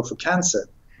find a cure for cancer.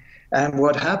 And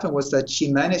what happened was that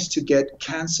she managed to get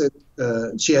cancer.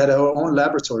 She had her own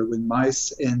laboratory with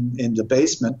mice in the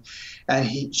basement. And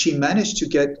she managed to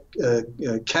get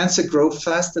cancer grow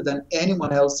faster than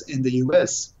anyone else in the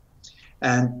U.S.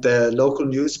 And the local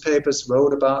newspapers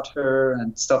wrote about her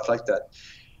and stuff like that.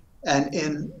 And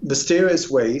in mysterious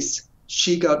ways,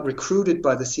 she got recruited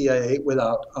by the CIA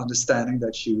without understanding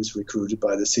that she was recruited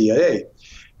by the CIA,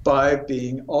 by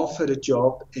being offered a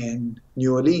job in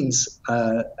New Orleans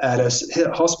at a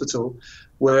hospital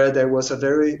where there was a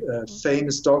very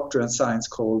famous doctor in science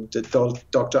called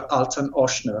Dr. Alton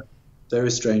Oshner,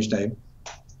 very strange name.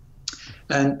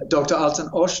 And Dr. Alton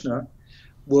Oshner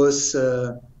was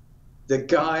the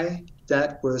guy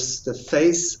that was the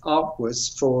face upwards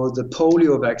for the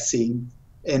polio vaccine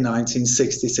in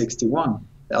 1960-61,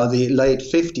 the late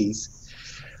 50s.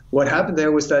 What happened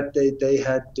there was that they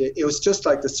had, it was just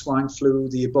like the swine flu,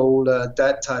 the Ebola,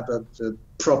 that type of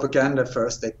propaganda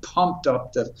first. They pumped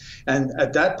up and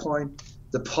at that point,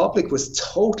 the public was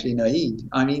totally naive.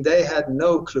 I mean, they had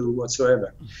no clue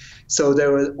whatsoever. So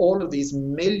there were all of these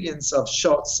millions of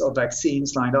shots of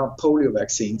vaccines lined up, polio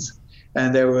vaccines,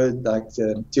 and there were like,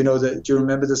 do you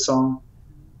remember the song?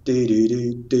 Makes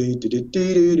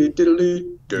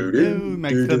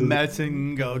the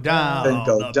medicine go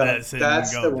down. That's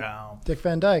the one. Dick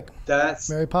Van Dyke.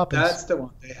 Mary Poppins. That's the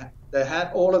one. They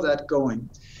had all of that going.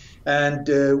 And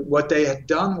what they had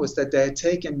done was that they had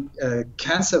taken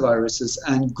cancer viruses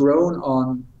and grown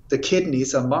on the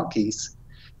kidneys of monkeys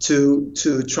to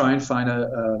try and find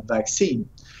a vaccine.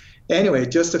 Anyway,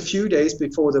 just a few days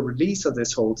before the release of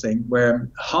this whole thing, where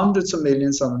hundreds of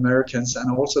millions of Americans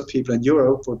and also people in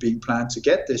Europe were being planned to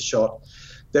get this shot,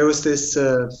 there was this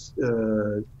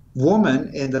woman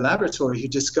in the laboratory who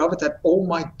discovered that, oh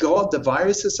my God, the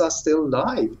viruses are still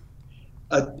alive.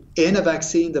 In a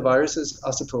vaccine, the viruses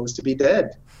are supposed to be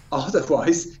dead.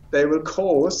 Otherwise, they will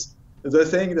cause the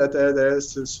thing that they're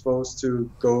supposed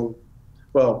to go,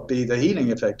 well, be the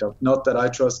healing effect of. Not that I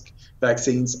trust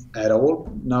vaccines at all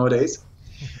nowadays.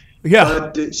 Yeah.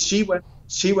 But she went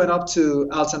up to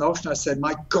Alton Ochsner and said,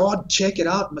 my God, check it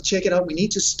out. We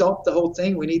need to stop the whole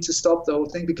thing.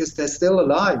 Because they're still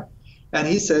alive. And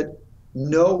he said,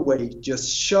 no way, just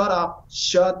shut up,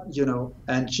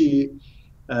 and she,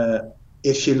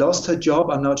 if she lost her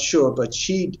job, I'm not sure, but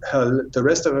the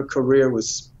rest of her career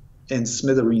was in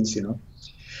smithereens,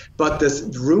 But this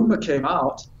rumor came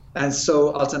out, and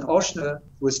so Alton Ochsner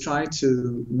was trying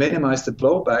to minimize the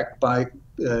blowback by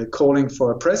calling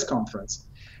for a press conference.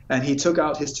 And he took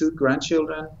out his 2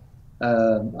 grandchildren,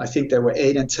 I think they were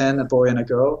 8 and 10, a boy and a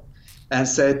girl, and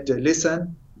said,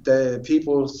 listen, the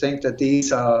people think that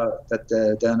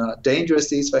they're not dangerous,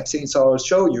 these vaccines, so I'll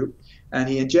show you. And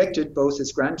he injected both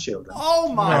his grandchildren.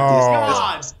 Oh my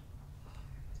God!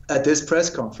 At this press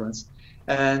conference.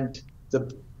 And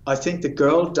I think the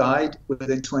girl died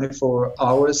within 24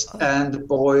 hours, and the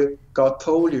boy got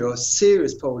polio,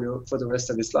 serious polio, for the rest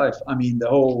of his life. I mean, the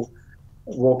whole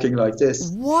walking like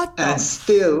this. What? And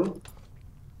still,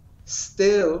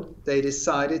 they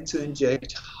decided to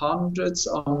inject hundreds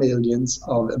of millions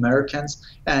of Americans,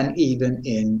 and even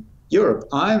in Europe.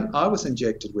 I was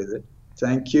injected with it.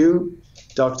 Thank you,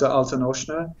 Dr. Alton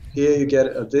Ochsner. Here you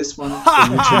get this one.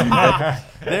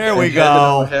 There we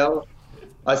go. Hell.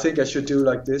 I think I should do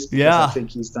like this because Yeah. I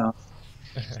think he's down.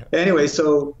 Anyway,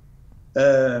 so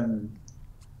when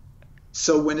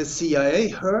the CIA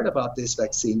heard about this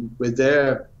vaccine with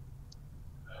their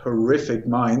horrific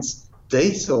minds, they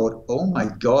thought, oh my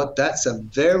God, that's a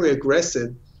very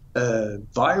aggressive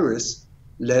virus.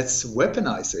 Let's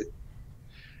weaponize it.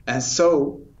 And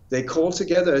so they called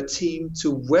together a team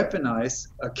to weaponize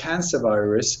a cancer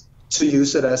virus to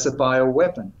use it as a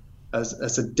bioweapon,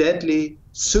 as a deadly,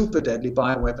 super deadly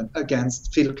bioweapon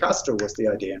against Fidel Castro was the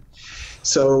idea.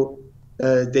 So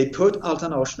they put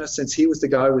Alton Ochsner, since he was the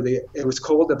guy it was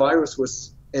called, the virus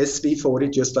was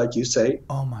SV40, just like you say.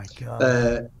 Oh my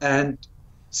God. And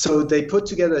so they put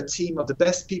together a team of the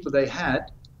best people they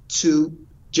had to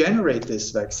generate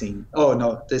this vaccine.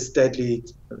 This deadly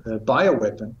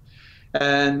bioweapon.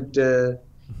 And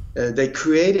they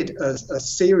created a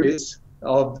series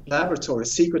of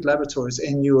secret laboratories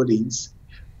in New Orleans,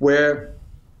 where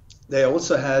they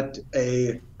also had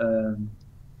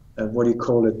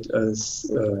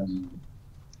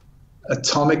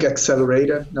atomic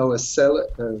accelerator? No, a cell.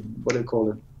 What do you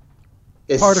call it?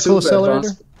 It's particle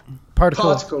accelerator.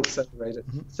 Particle accelerator.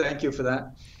 Mm-hmm. Thank you for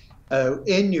that.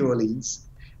 In New Orleans,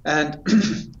 and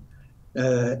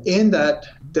in that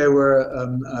there were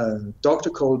a doctor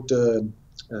called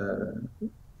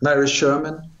Mary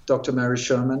Sherman. Dr. Mary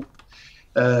Sherman.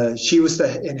 She was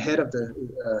in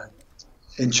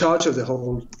charge of the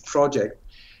whole project.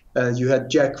 You had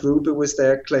Jack Ruby was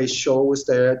there, Clay Shaw was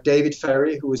there, David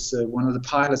Ferry, who was one of the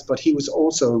pilots, but he was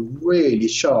also really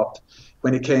sharp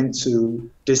when it came to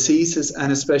diseases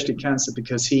and especially cancer,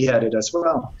 because he had it as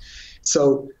well.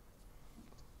 So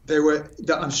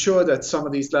I'm sure that some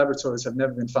of these laboratories have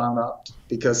never been found out,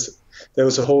 because there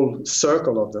was a whole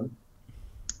circle of them.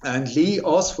 And Lee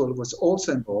Oswald was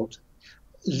also involved.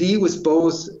 Lee was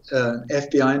both an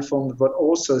FBI informant, but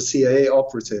also a CIA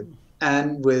operative,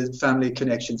 and with family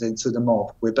connections into the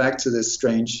mob. We're back to this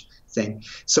strange thing.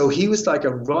 So he was like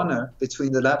a runner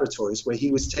between the laboratories, where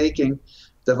he was taking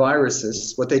the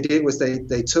viruses. What they did was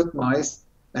they took mice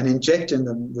and injected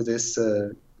them with this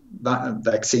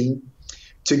vaccine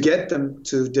to get them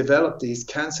to develop these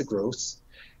cancer growths.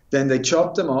 Then they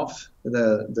chopped them off,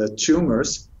 the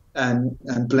tumors, and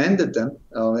blended them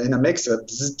in a mixer,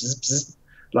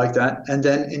 like that, and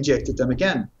then injected them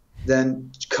again.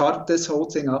 then cut this whole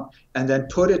thing up, and then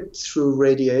put it through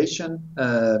radiation,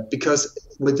 because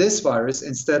with this virus,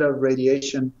 instead of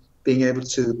radiation being able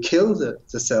to kill the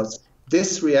cells,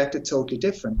 this reacted totally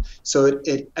different. So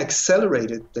it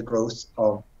accelerated the growth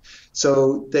of.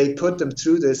 So they put them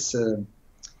through this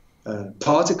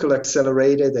particle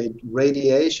accelerator,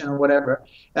 radiation or whatever,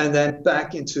 and then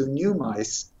back into new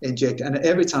mice inject, and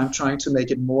every time trying to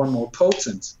make it more and more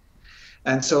potent.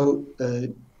 And so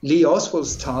Lee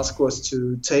Oswald's task was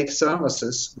to take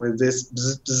thermoses with this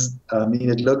bzz, bzz, I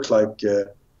mean, it looked like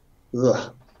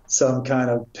some kind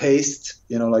of paste,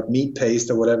 like meat paste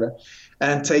or whatever,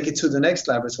 and take it to the next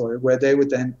laboratory where they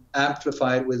would then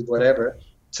amplify it with whatever,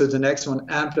 to the next one,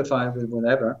 amplify it with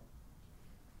whatever.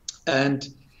 And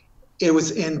it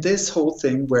was in this whole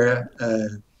thing where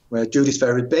Judith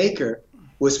Farrell Baker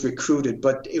was recruited,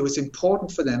 but it was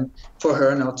important for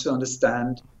her not to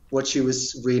understand what she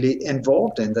was really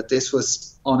involved in, that this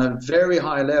was on a very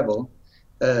high level,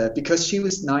 because she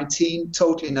was 19,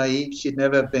 totally naive. She'd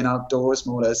never been outdoors,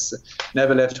 more or less,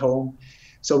 never left home.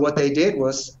 So what they did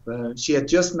was, she had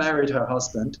just married her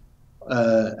husband,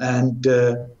 and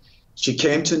she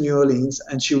came to New Orleans,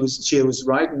 and she was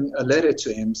writing a letter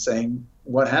to him saying,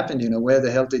 what happened, where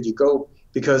the hell did you go?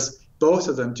 Because both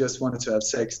of them just wanted to have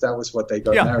sex. That was what they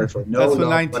got married for. No that's the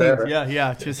love, 19th. whatever.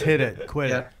 Yeah, just hit it,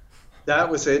 quit it.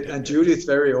 That was it, and Judith's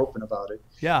very open about it.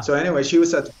 Yeah. So anyway, she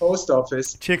was at the post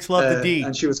office. Chicks love the D.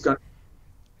 And she was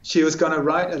gonna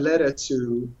write a letter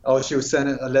she was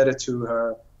sending a letter to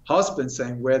her husband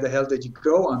saying, where the hell did you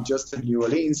go? I'm just in New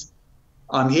Orleans.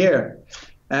 I'm here.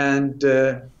 And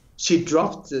she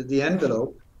dropped the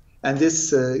envelope, and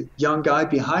this young guy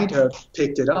behind her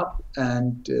picked it up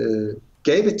and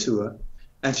gave it to her.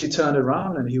 And she turned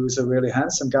around, and he was a really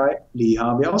handsome guy, Lee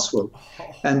Harvey Oswald.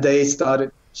 And they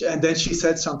started. And then she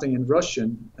said something in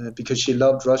Russian, because she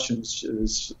loved Russian.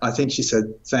 I think she said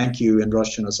thank you in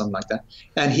Russian or something like that.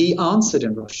 And he answered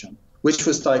in Russian, which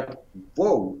was like,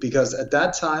 whoa, because at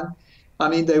that time, I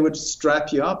mean, they would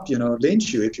strap you up,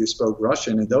 lynch you if you spoke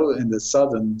Russian in the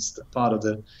southern part of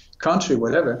the country,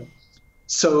 whatever.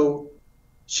 So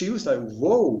she was like,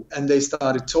 whoa. And they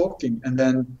started talking. And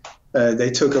then they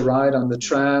took a ride on the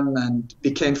tram and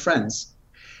became friends.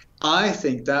 I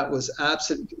think that was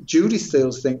absolutely. Judy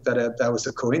still thinks that was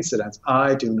a coincidence.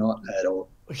 I do not at all.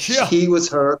 Yeah. He was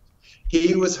her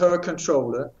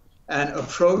controller and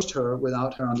approached her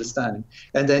without her understanding.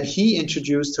 And then he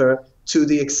introduced her to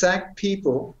the exact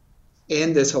people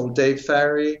in this whole Dave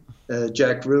Ferry,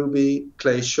 Jack Ruby,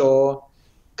 Clay Shaw,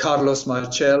 Carlos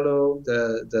Marcello,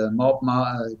 the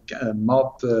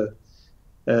mob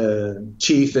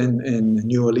chief in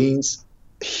New Orleans.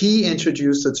 He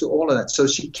introduced her to all of that. So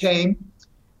she came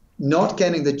not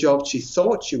getting the job she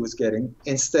thought she was getting.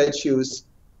 Instead, she was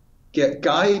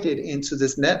guided into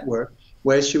this network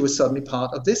where she was suddenly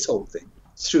part of this whole thing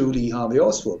through Lee Harvey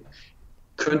Oswald.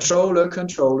 Controller.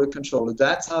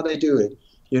 That's how they do it,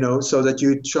 so that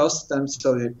you trust them.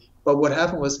 But what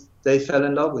happened was they fell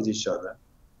in love with each other.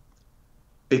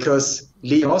 Because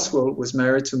Lee Oswald was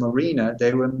married to Marina.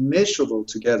 They were miserable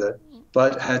together,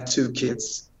 but had 2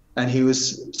 kids. And he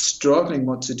was struggling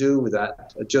what to do with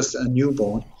that, just a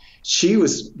newborn. She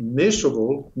was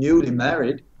miserable, newly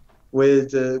married,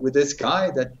 with this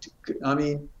guy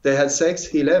they had sex,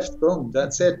 he left, boom,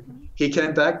 that's it. He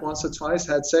came back once or twice,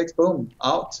 had sex, boom,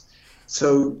 out.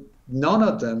 So none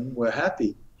of them were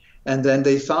happy. And then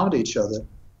they found each other.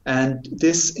 And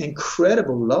this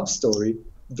incredible love story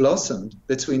blossomed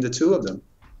between the two of them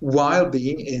while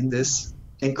being in this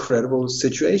incredible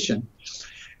situation.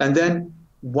 And then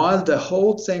while the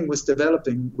whole thing was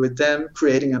developing with them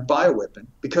creating a bioweapon,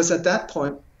 because at that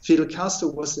point, Fidel Castro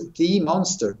was the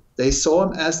monster. They saw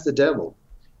him as the devil,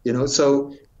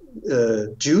 so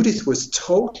Judith was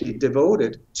totally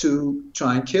devoted to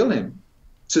try and kill him,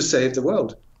 to save the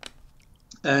world.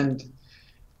 And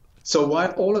so while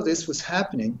all of this was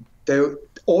happening,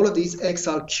 all of these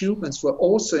exiled Cubans were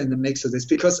also in the mix of this,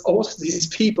 because all of these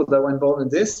people that were involved in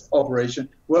this operation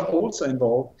were also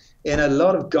involved in a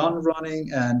lot of gun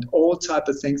running and all type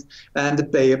of things, and the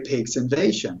Bay of Pigs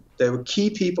invasion. They were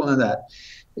key people in that.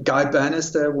 Guy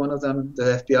Bannister, one of them,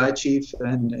 the FBI chief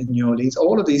in New Orleans,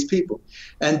 all of these people.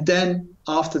 And then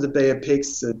after the Bay of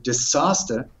Pigs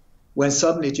disaster, when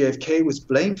suddenly JFK was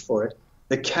blamed for it,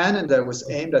 the cannon that was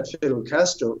aimed at Fidel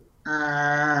Castro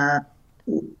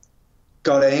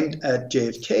got aimed at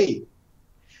JFK.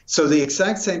 So the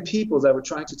exact same people that were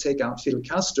trying to take out Fidel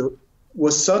Castro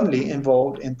was suddenly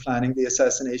involved in planning the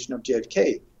assassination of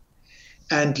JFK.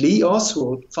 And Lee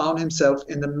Oswald found himself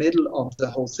in the middle of the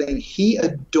whole thing. He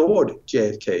adored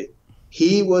JFK.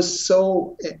 He was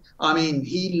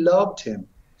he loved him.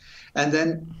 And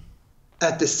then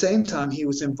at the same time, he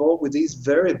was involved with these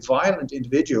very violent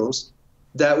individuals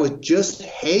that were just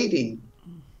hating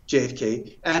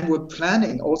JFK and were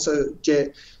planning. Also,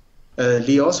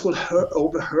 Lee Oswald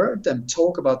overheard them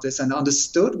talk about this and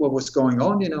understood what was going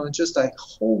on, and just like,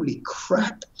 holy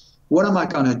crap, what am I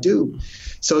going to do?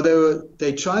 So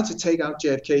they tried to take out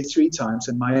JFK 3 times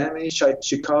in Miami,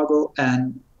 Chicago,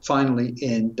 and finally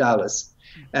in Dallas.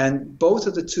 And both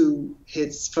of the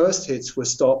first hits were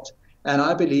stopped, and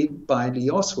I believe by Lee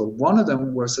Oswald. One of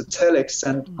them was a telex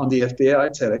sent on the FBI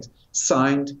telex,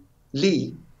 signed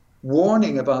Lee,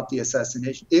 warning about the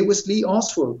assassination. It was Lee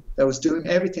Oswald that was doing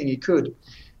everything he could.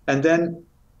 And then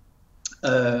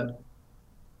at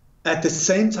the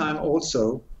same time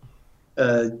also,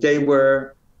 they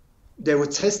were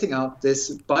testing out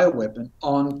this bioweapon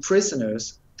on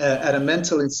prisoners at a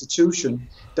mental institution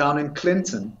down in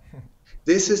Clinton.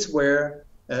 This is where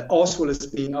Oswald is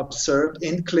being observed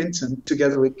in Clinton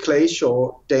together with Clay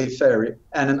Shaw, Dave Ferry,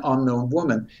 and an unknown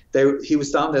woman. He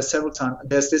was down there several times.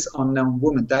 There's this unknown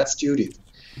woman, that's Judith.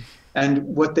 And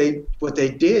what they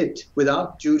did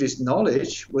without Judith's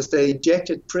knowledge was they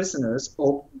injected prisoners,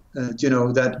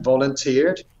 that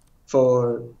volunteered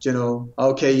for,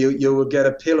 okay, you will get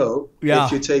a pillow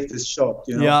if you take this shot,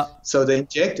 Yeah. So they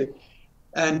injected.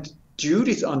 And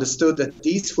Judith understood that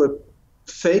these were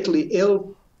fatally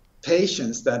ill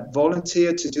patients that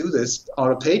volunteered to do this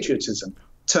out of patriotism.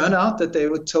 Turned out that they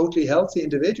were totally healthy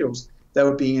individuals that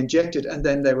were being injected, and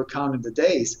then they were counting the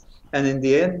days. And in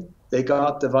the end, they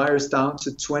got the virus down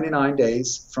to 29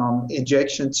 days from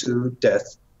injection to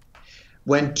death.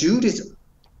 When Judith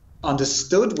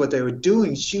understood what they were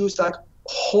doing, she was like,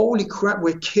 holy crap,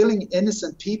 we're killing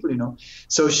innocent people,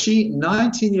 So she,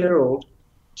 19-year-old,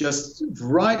 just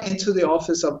right into the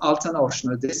office of Alton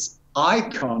Ochsner, this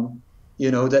icon,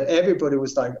 that everybody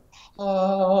was like,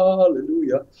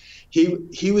 hallelujah.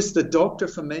 He was the doctor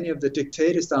for many of the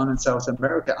dictators down in South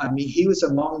America. I mean, he was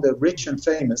among the rich and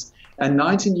famous. And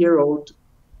 19-year-old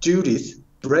Judith,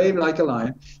 brave like a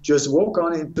lion, just walked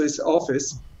on into his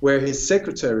office where his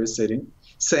secretary is sitting,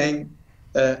 saying,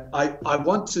 I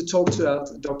want to talk to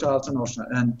Dr. Alton Ochsner.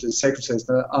 And the secretary says,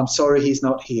 I'm sorry, he's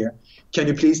not here. Can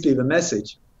you please leave a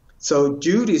message? So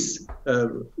Judith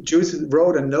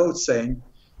wrote a note saying,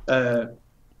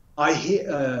 I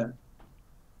hear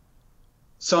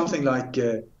something like,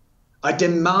 I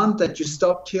demand that you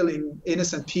stop killing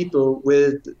innocent people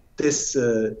with this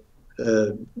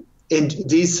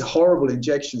these horrible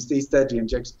injections, these deadly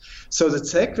injections. So the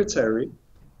secretary,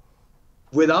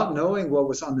 without knowing what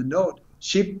was on the note,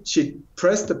 she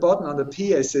pressed the button on the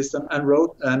PA system and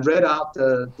read out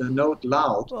the note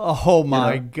loud. Oh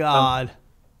my God.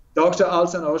 Dr.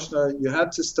 Alton Ochsner, you have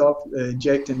to stop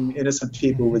injecting innocent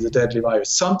people with a deadly virus.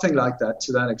 Something like that,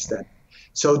 to that extent.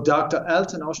 So Dr.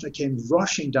 Alton Ochsner came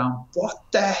rushing down. What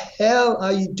the hell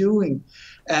are you doing?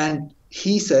 And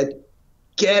he said,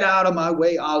 get out of my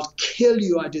way. I'll kill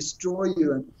you. I destroy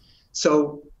you. And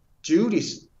so Judy,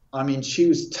 she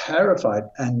was terrified.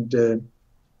 And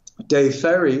Dave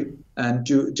Ferry and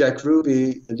Jack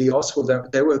Ruby, Lee Oswald,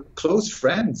 they were close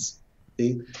friends.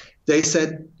 They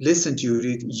said, listen,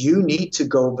 Judy, you need to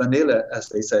go vanilla, as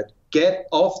they said. Get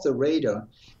off the radar.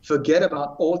 Forget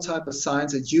about all type of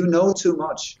science. That you know too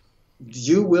much.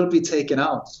 You will be taken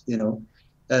out,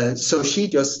 So she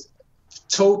just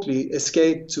totally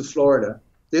escaped to Florida.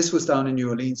 This was down in New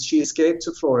Orleans. She escaped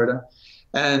to Florida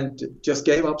and just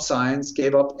gave up science,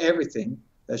 gave up everything.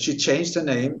 She changed her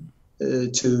name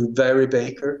to Vary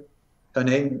Baker. Her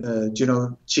name,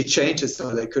 she changed it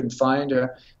so they couldn't find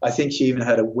her. I think she even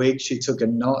had a wig. She took a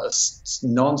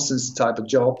nonsense type of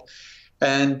job.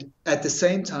 And at the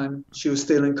same time, she was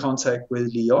still in contact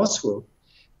with Lee Oswald,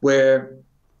 where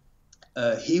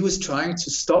he was trying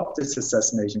to stop this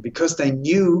assassination because they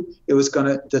knew it was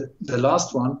the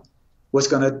last one was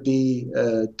going to be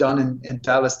done in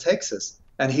Dallas, Texas.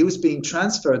 And he was being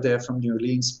transferred there from New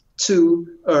Orleans to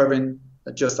Irving,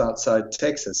 just outside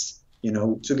Texas,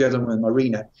 together with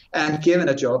Marina, and given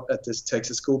a job at this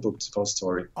Texas School Book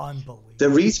Depository. Unbelievable. The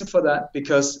reason for that,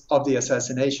 because of the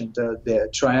assassination, the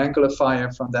triangular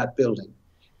fire from that building,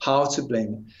 how to blame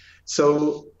him.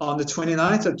 So on the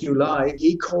 29th of July,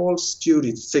 he calls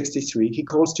Judith, 63, he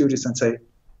calls Judith and say,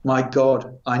 my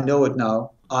God, I know it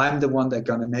now. I'm the one they're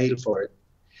going to nail for it.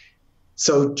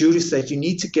 So Judith said, you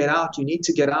need to get out.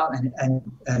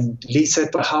 And Lee said,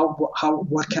 but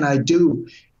what can I do?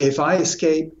 If I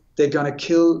escape, they're going to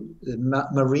kill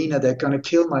Marina. They're going to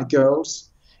kill my girls.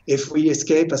 If we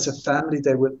escape as a family,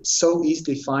 they will so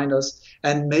easily find us,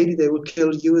 and maybe they will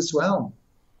kill you as well.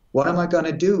 What am I going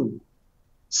to do?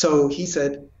 So he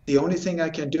said, the only thing I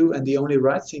can do and the only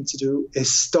right thing to do is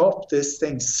stop this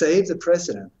thing, save the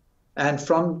president. And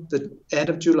from the end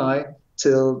of July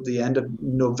till the end of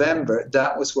November,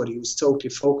 that was what he was totally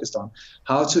focused on,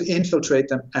 how to infiltrate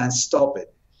them and stop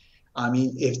it. I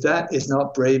mean, if that is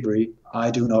not bravery, I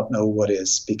do not know what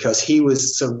is, because he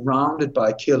was surrounded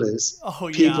by killers,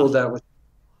 people that were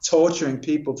torturing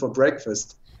people for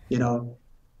breakfast,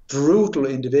 brutal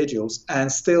individuals,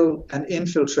 and still an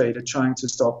infiltrator trying to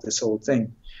stop this whole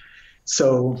thing.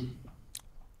 So,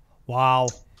 wow.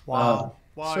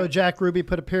 So Jack Ruby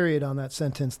put a period on that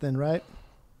sentence then, right?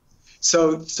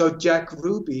 So Jack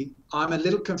Ruby, I'm a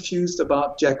little confused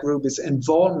about Jack Ruby's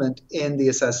involvement in the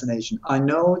assassination. I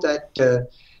know that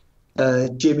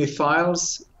Jimmy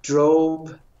Files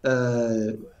drove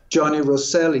Johnny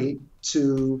Rosselli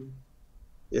to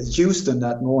Houston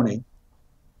that morning,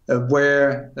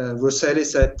 where Rosselli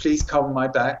said, please cover my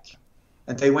back.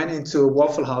 And they went into a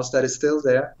Waffle House that is still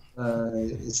there.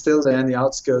 It's still there in the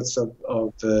outskirts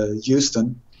of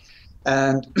Houston.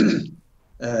 And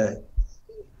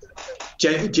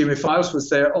Jimmy Files was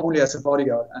there only as a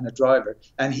bodyguard and a driver.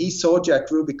 And he saw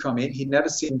Jack Ruby come in. He'd never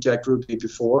seen Jack Ruby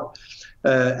before.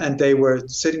 And they were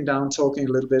sitting down talking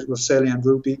a little bit, Rosselli and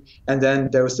Ruby. And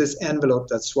then there was this envelope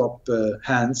that swapped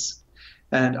hands.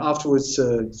 And afterwards,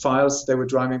 Files, they were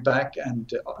driving back, and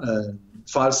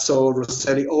Files saw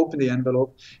Rosselli open the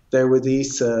envelope. There were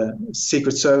these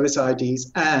Secret Service IDs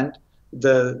and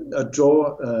a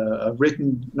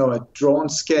drawn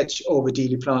sketch over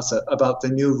Dealey Plaza about the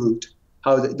new route,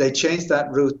 how they changed that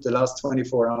route the last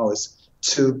 24 hours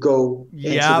to go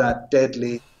into that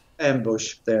deadly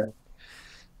ambush there.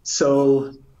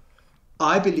 So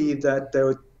I believe that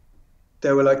there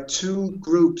were like two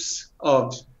groups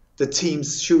of the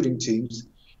shooting teams,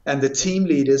 and the team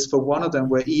leaders for one of them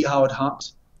were E. Howard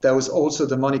Hunt. That was also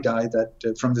the money guy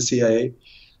that from the CIA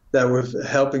that were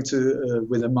helping to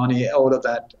with the money, all of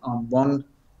that on one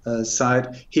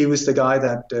side. He was the guy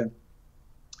that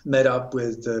met up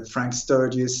with Frank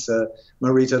Sturgis,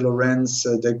 Marita Lorenz,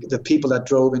 the people that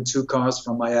drove in two cars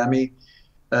from Miami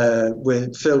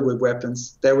filled with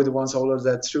weapons. They were the ones all of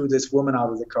that threw this woman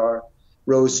out of the car,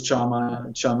 Rose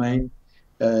Charmaine.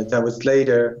 That was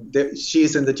later.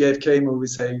 She's in the JFK movie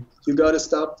saying, "You got to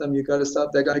stop them! You got to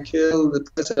stop! They're going to kill the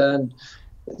president."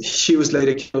 She was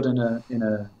later killed in a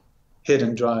hit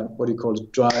and drive. What do you call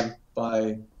it? Drive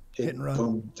by hit and run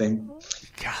boom thing.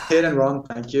 God. Hit and run.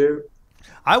 Thank you.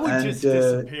 I would just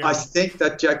disappear. I think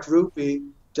that Jack Ruby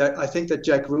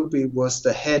was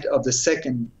the head of the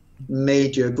second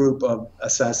major group of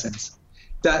assassins.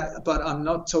 But I'm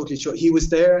not totally sure. He was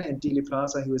there in Dealey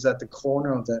Plaza. He was at the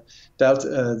corner of the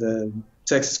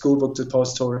Texas School Book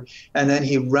Depository, and then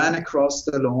he ran across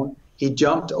the lawn. He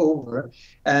jumped over,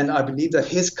 and I believe that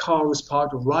his car was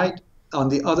parked right on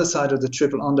the other side of the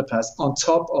triple underpass, on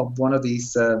top of one of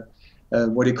these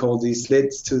what do you call these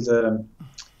lids to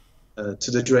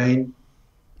the drain?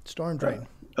 Storm drain.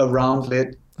 A round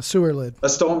lid. A sewer lid. A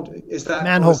storm. Is that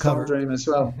manhole a storm cover drain as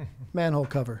well? Manhole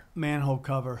cover. Manhole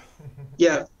cover.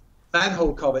 Yeah,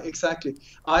 manhole cover. Exactly.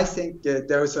 I think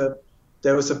there was a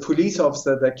police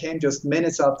officer that came just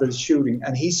minutes after the shooting,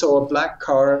 and he saw a black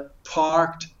car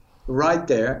parked right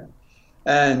there,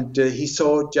 and he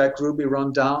saw Jack Ruby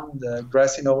run down the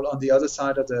grassy knoll on the other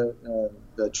side of the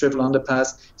triple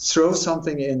underpass, throw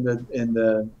something in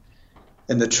the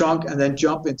trunk, and then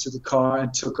jump into the car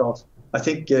and took off. I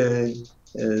think the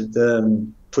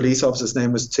police officer's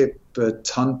name was Tip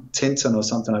Tinton or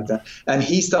something like that. And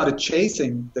he started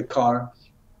chasing the car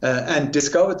and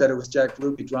discovered that it was Jack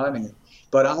Ruby driving it.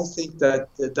 But I think that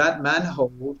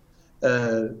manhole,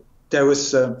 there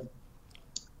was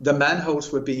the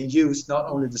manholes were being used, not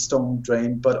only the storm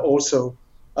drain, but also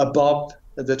above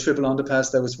the triple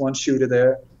underpass. There was one shooter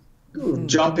there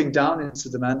jumping down into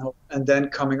the manhole and then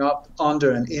coming up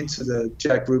under and into the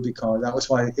Jack Ruby car. That was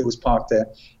why it was parked there.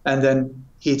 And then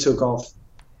he took off.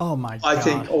 Oh my God. I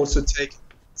think also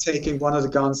taking one of the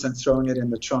guns and throwing it in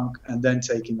the trunk and then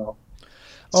taking off.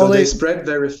 So they spread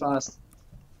very fast.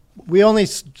 We only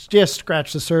just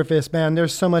scratched the surface, man.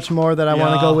 There's so much more that I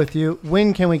want to go with you.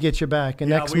 When can we get you back?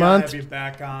 Next month? Have you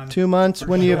back on. 2 months?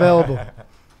 When are you available?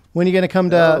 When are you going to come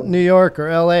to New York or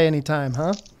LA anytime,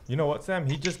 huh? You know what, Sam?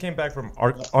 He just came back from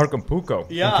Acapulco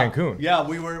in Cancun. Yeah,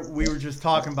 we were just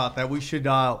talking about that.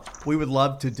 We would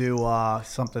love to do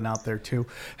something out there too.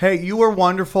 Hey, you were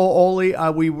wonderful,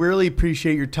 Ole. We really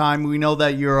appreciate your time. We know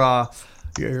that you're a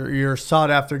sought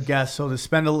after guest, so to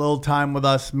spend a little time with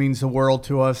us means the world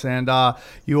to us. And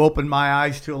you opened my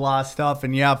eyes to a lot of stuff.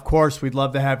 And yeah, of course, we'd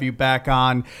love to have you back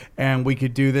on, and we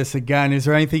could do this again. Is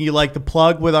there anything you'd like to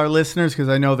plug with our listeners? Because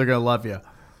I know they're gonna love you.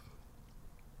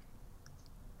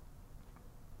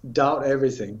 doubt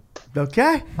everything.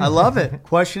 Okay, I love it.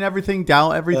 Question everything,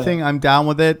 doubt everything. I'm down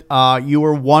with it. You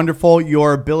were wonderful.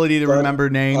 Your ability to remember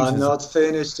names. I'm not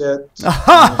finished yet.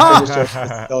 I'm not finished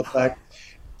yet. Doubt back.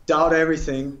 Doubt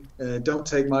everything. Don't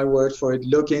take my word for it.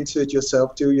 Look into it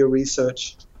yourself. Do your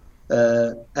research.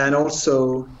 And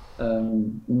also,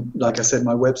 like I said,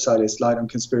 my website is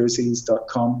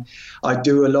lightonconspiracies.com. I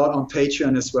do a lot on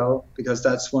Patreon as well, because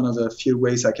that's one of the few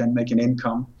ways I can make an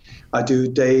income. I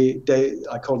do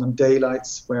I call them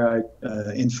daylights, where I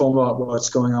inform about what's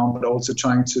going on, but also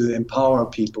trying to empower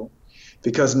people.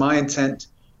 Because my intent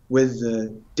with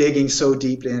digging so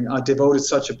deeply, and I devoted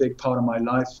such a big part of my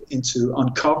life into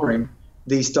uncovering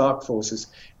these dark forces,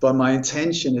 but my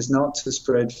intention is not to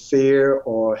spread fear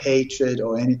or hatred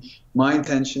or my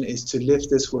intention is to lift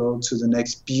this world to the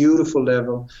next beautiful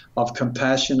level of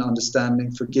compassion,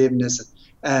 understanding, forgiveness,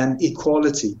 and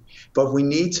equality. But we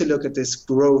need to look at this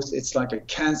growth. It's like a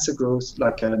cancer growth,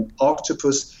 like an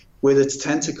octopus with its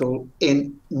tentacle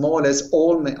in more or less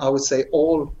all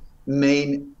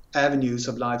main avenues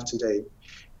of life today.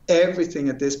 Everything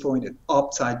at this point is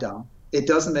upside down. It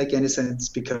doesn't make any sense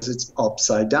because it's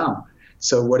upside down.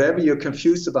 So whatever you're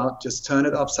confused about, just turn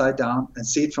it upside down and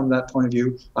see it from that point of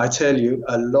view. I tell you,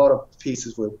 a lot of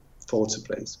pieces will fall to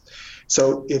place.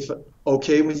 So if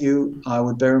okay with you, I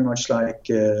would very much like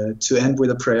to end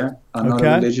with a prayer. I'm not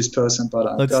a religious person, but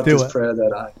I've got this prayer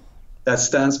that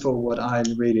stands for what I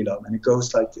really love. And it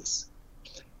goes like this.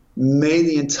 May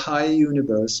the entire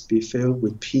universe be filled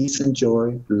with peace and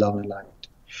joy, love and light.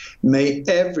 May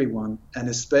everyone, and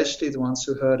especially the ones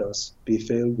who hurt us, be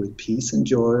filled with peace and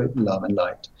joy, love and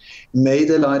light. May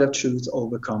the light of truth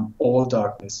overcome all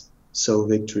darkness, so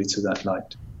victory to that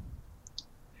light.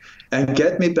 And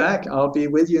get me back. I'll be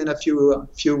with you in a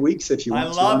few weeks if you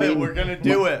want to. I love it. We're going to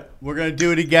do it. We're going to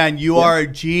do it again. You are a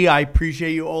G. I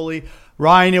appreciate you, Ole.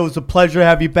 Ryan, it was a pleasure to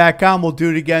have you back on. We'll do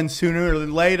it again sooner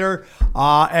than later.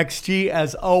 XG,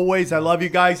 as always, I love you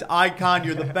guys. Icon,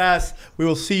 you're the best. We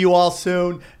will see you all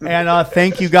soon. And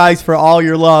thank you guys for all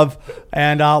your love.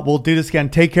 And we'll do this again.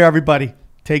 Take care, everybody.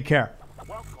 Take care.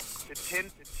 Welcome to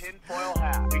Tinfoil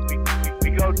Hat. We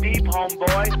go deep,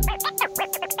 homeboy.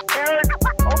 Aaron,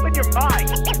 open your mind.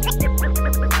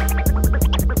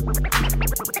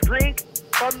 Drink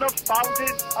from the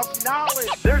fountain of knowledge.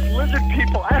 There's lizard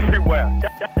people everywhere.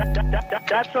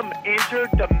 That's some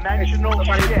interdimensional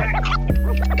shit.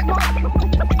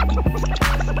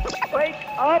 Wake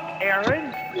up,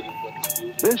 Aaron.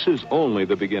 This is only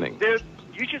the beginning. Dude,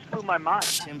 you just blew my mind.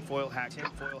 Tinfoil Hat.